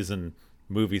mid-season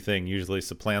movie thing usually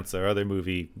supplants our other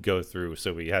movie go through,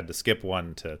 so we had to skip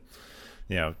one to,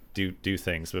 do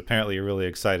things. But apparently you're really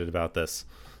excited about this.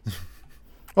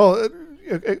 Well,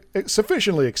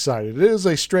 sufficiently excited. It is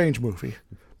a strange movie.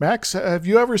 Max, have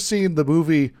you ever seen the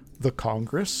movie The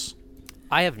Congress?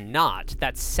 I have not.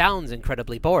 That sounds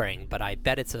incredibly boring, but I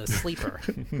bet it's a sleeper.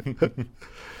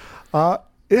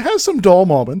 It has some dull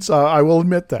moments, I will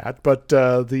admit that, but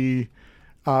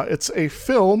it's a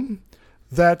film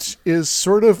that is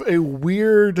sort of a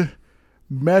weird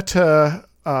meta,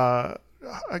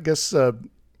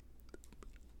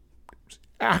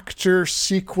 actor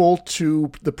sequel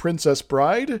to The Princess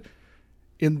Bride,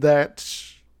 in that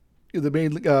the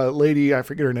main lady, I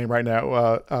forget her name right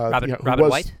now. Robin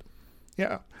White?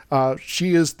 Yeah.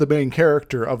 She is the main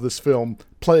character of this film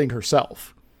playing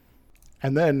herself.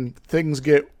 And then things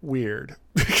get weird.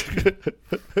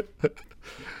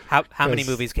 How many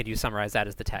movies can you summarize that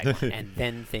as the tagline? And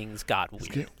then things got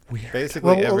weird. Get weird.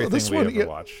 Basically everything we ever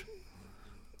watch.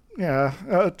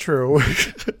 Yeah, true.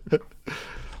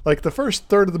 Like the first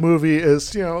third of the movie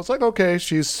is, it's like, okay,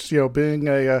 she's, being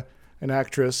an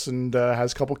actress and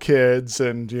has a couple kids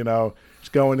and, she's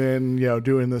going in,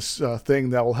 doing this thing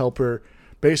that will help her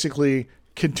basically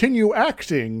continue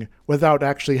acting without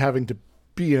actually having to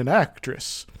be an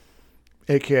actress.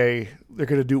 AKA, they're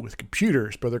going to do it with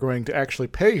computers, but they're going to actually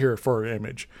pay her for her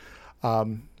image,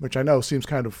 which I know seems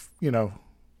kind of,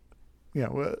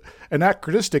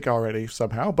 anachronistic already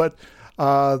somehow, but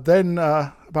then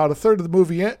about a third of the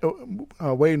movie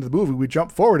way into the movie, we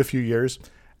jump forward a few years,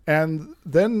 and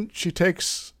then she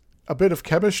takes a bit of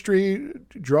chemistry,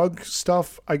 drug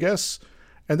stuff, I guess,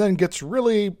 and then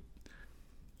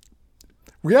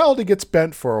reality gets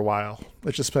bent for a while.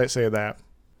 Let's just say that.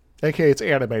 AKA, it's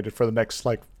animated for the next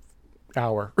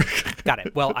hour. Got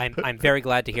it. Well, I'm very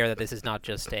glad to hear that this is not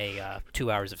just a 2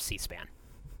 hours of C-SPAN.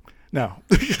 No.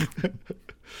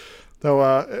 So,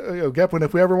 Gepwin,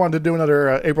 if we ever wanted to do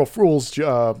another April Fool's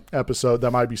episode, that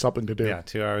might be something to do. Yeah,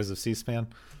 2 hours of C-SPAN.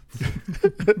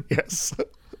 Yes.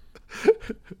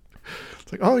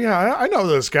 It's like, oh yeah, I know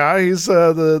this guy. He's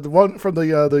the one from the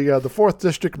 4th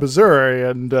District, Missouri,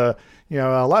 and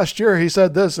last year he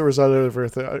said this. There was other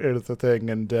thing,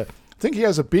 and I think he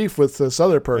has a beef with this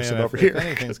other person over here. If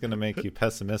anything's going to make you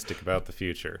pessimistic about the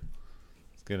future,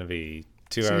 it's going to be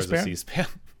 2 hours of C-SPAN.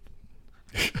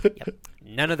 Yep.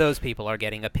 None of those people are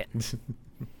getting a pin.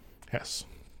 Yes.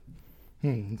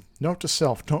 Note to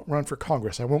self, don't run for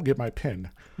Congress. I won't get my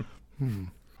pin.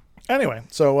 Anyway,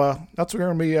 so that's what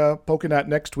we're going to be poking at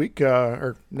next week,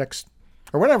 or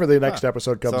whenever the next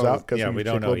episode comes out. Because we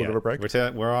don't know yet. Of a break.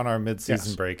 We're on our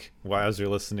mid-season break. While as you're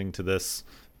listening to this,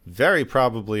 very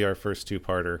probably our first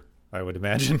two-parter, I would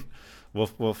imagine.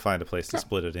 We'll find a place to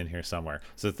split it in here somewhere.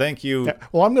 So thank you. Yeah.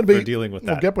 Well, I'm going to be dealing with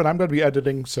that. I'm going to be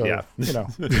editing, so you know.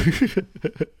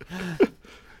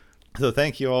 So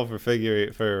thank you all for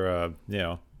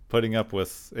putting up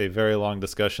with a very long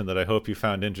discussion that I hope you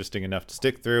found interesting enough to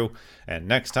stick through. And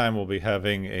next time we'll be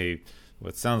having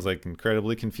what sounds like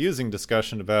incredibly confusing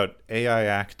discussion about AI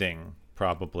acting,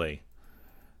 probably.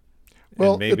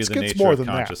 Well, and maybe it the gets nature more of than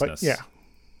consciousness. that,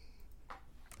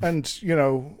 but yeah.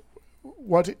 And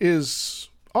what is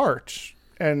art,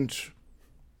 and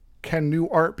can new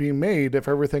art be made if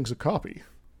everything's a copy?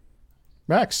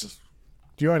 Max,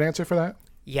 do you have an answer for that?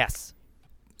 Yes.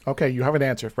 Okay, you have an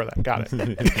answer for that. Got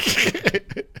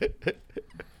it.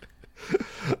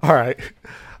 All right.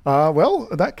 Well,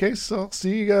 in that case, I'll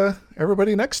see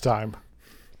everybody next time.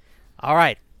 All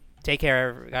right. Take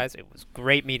care, guys. It was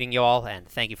great meeting you all, and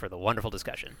thank you for the wonderful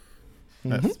discussion.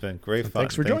 That's been great fun.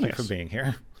 Thanks for joining us. Thank you for being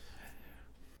here.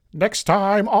 Next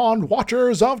time on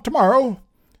Watchers of Tomorrow,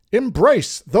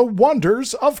 embrace the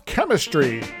wonders of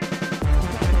chemistry.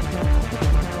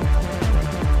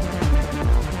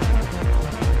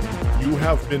 You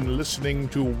have been listening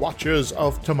to Watchers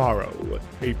of Tomorrow,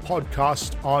 a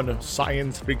podcast on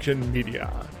science fiction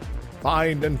media.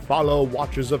 Find and follow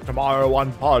Watchers of Tomorrow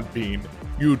on Podbean,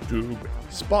 YouTube,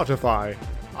 Spotify,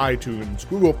 iTunes,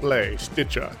 Google Play,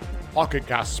 Stitcher, Pocket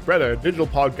Cast, Spreader, Digital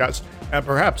Podcast, and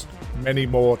perhaps many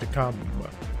more to come.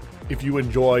 If you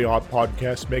enjoy our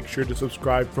podcast, make sure to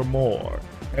subscribe for more.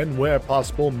 And where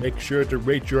possible, make sure to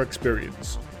rate your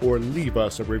experience or leave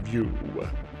us a review.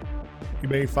 You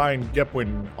may find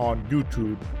Gepwin on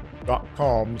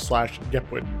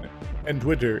youtube.com/Gepwin and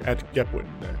Twitter @Gepwin.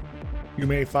 You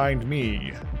may find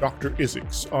me, Dr.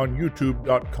 Isix, on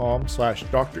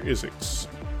youtube.com/Dr. Isix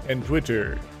and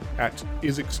Twitter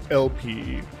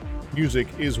 @IsixLP. Music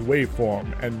is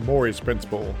Waveform and Maury's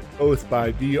Principle, both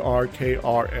by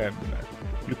DRKRN.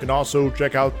 You can also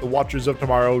check out the Watchers of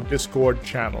Tomorrow Discord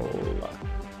channel.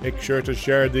 Make sure to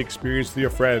share the experience with your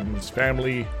friends,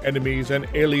 family, enemies, and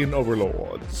alien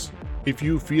overlords. If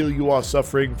you feel you are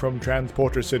suffering from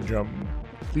transporter syndrome,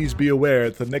 please be aware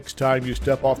that the next time you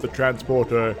step off the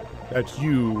transporter, that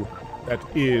you, that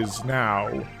is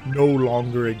now, no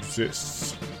longer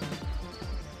exists.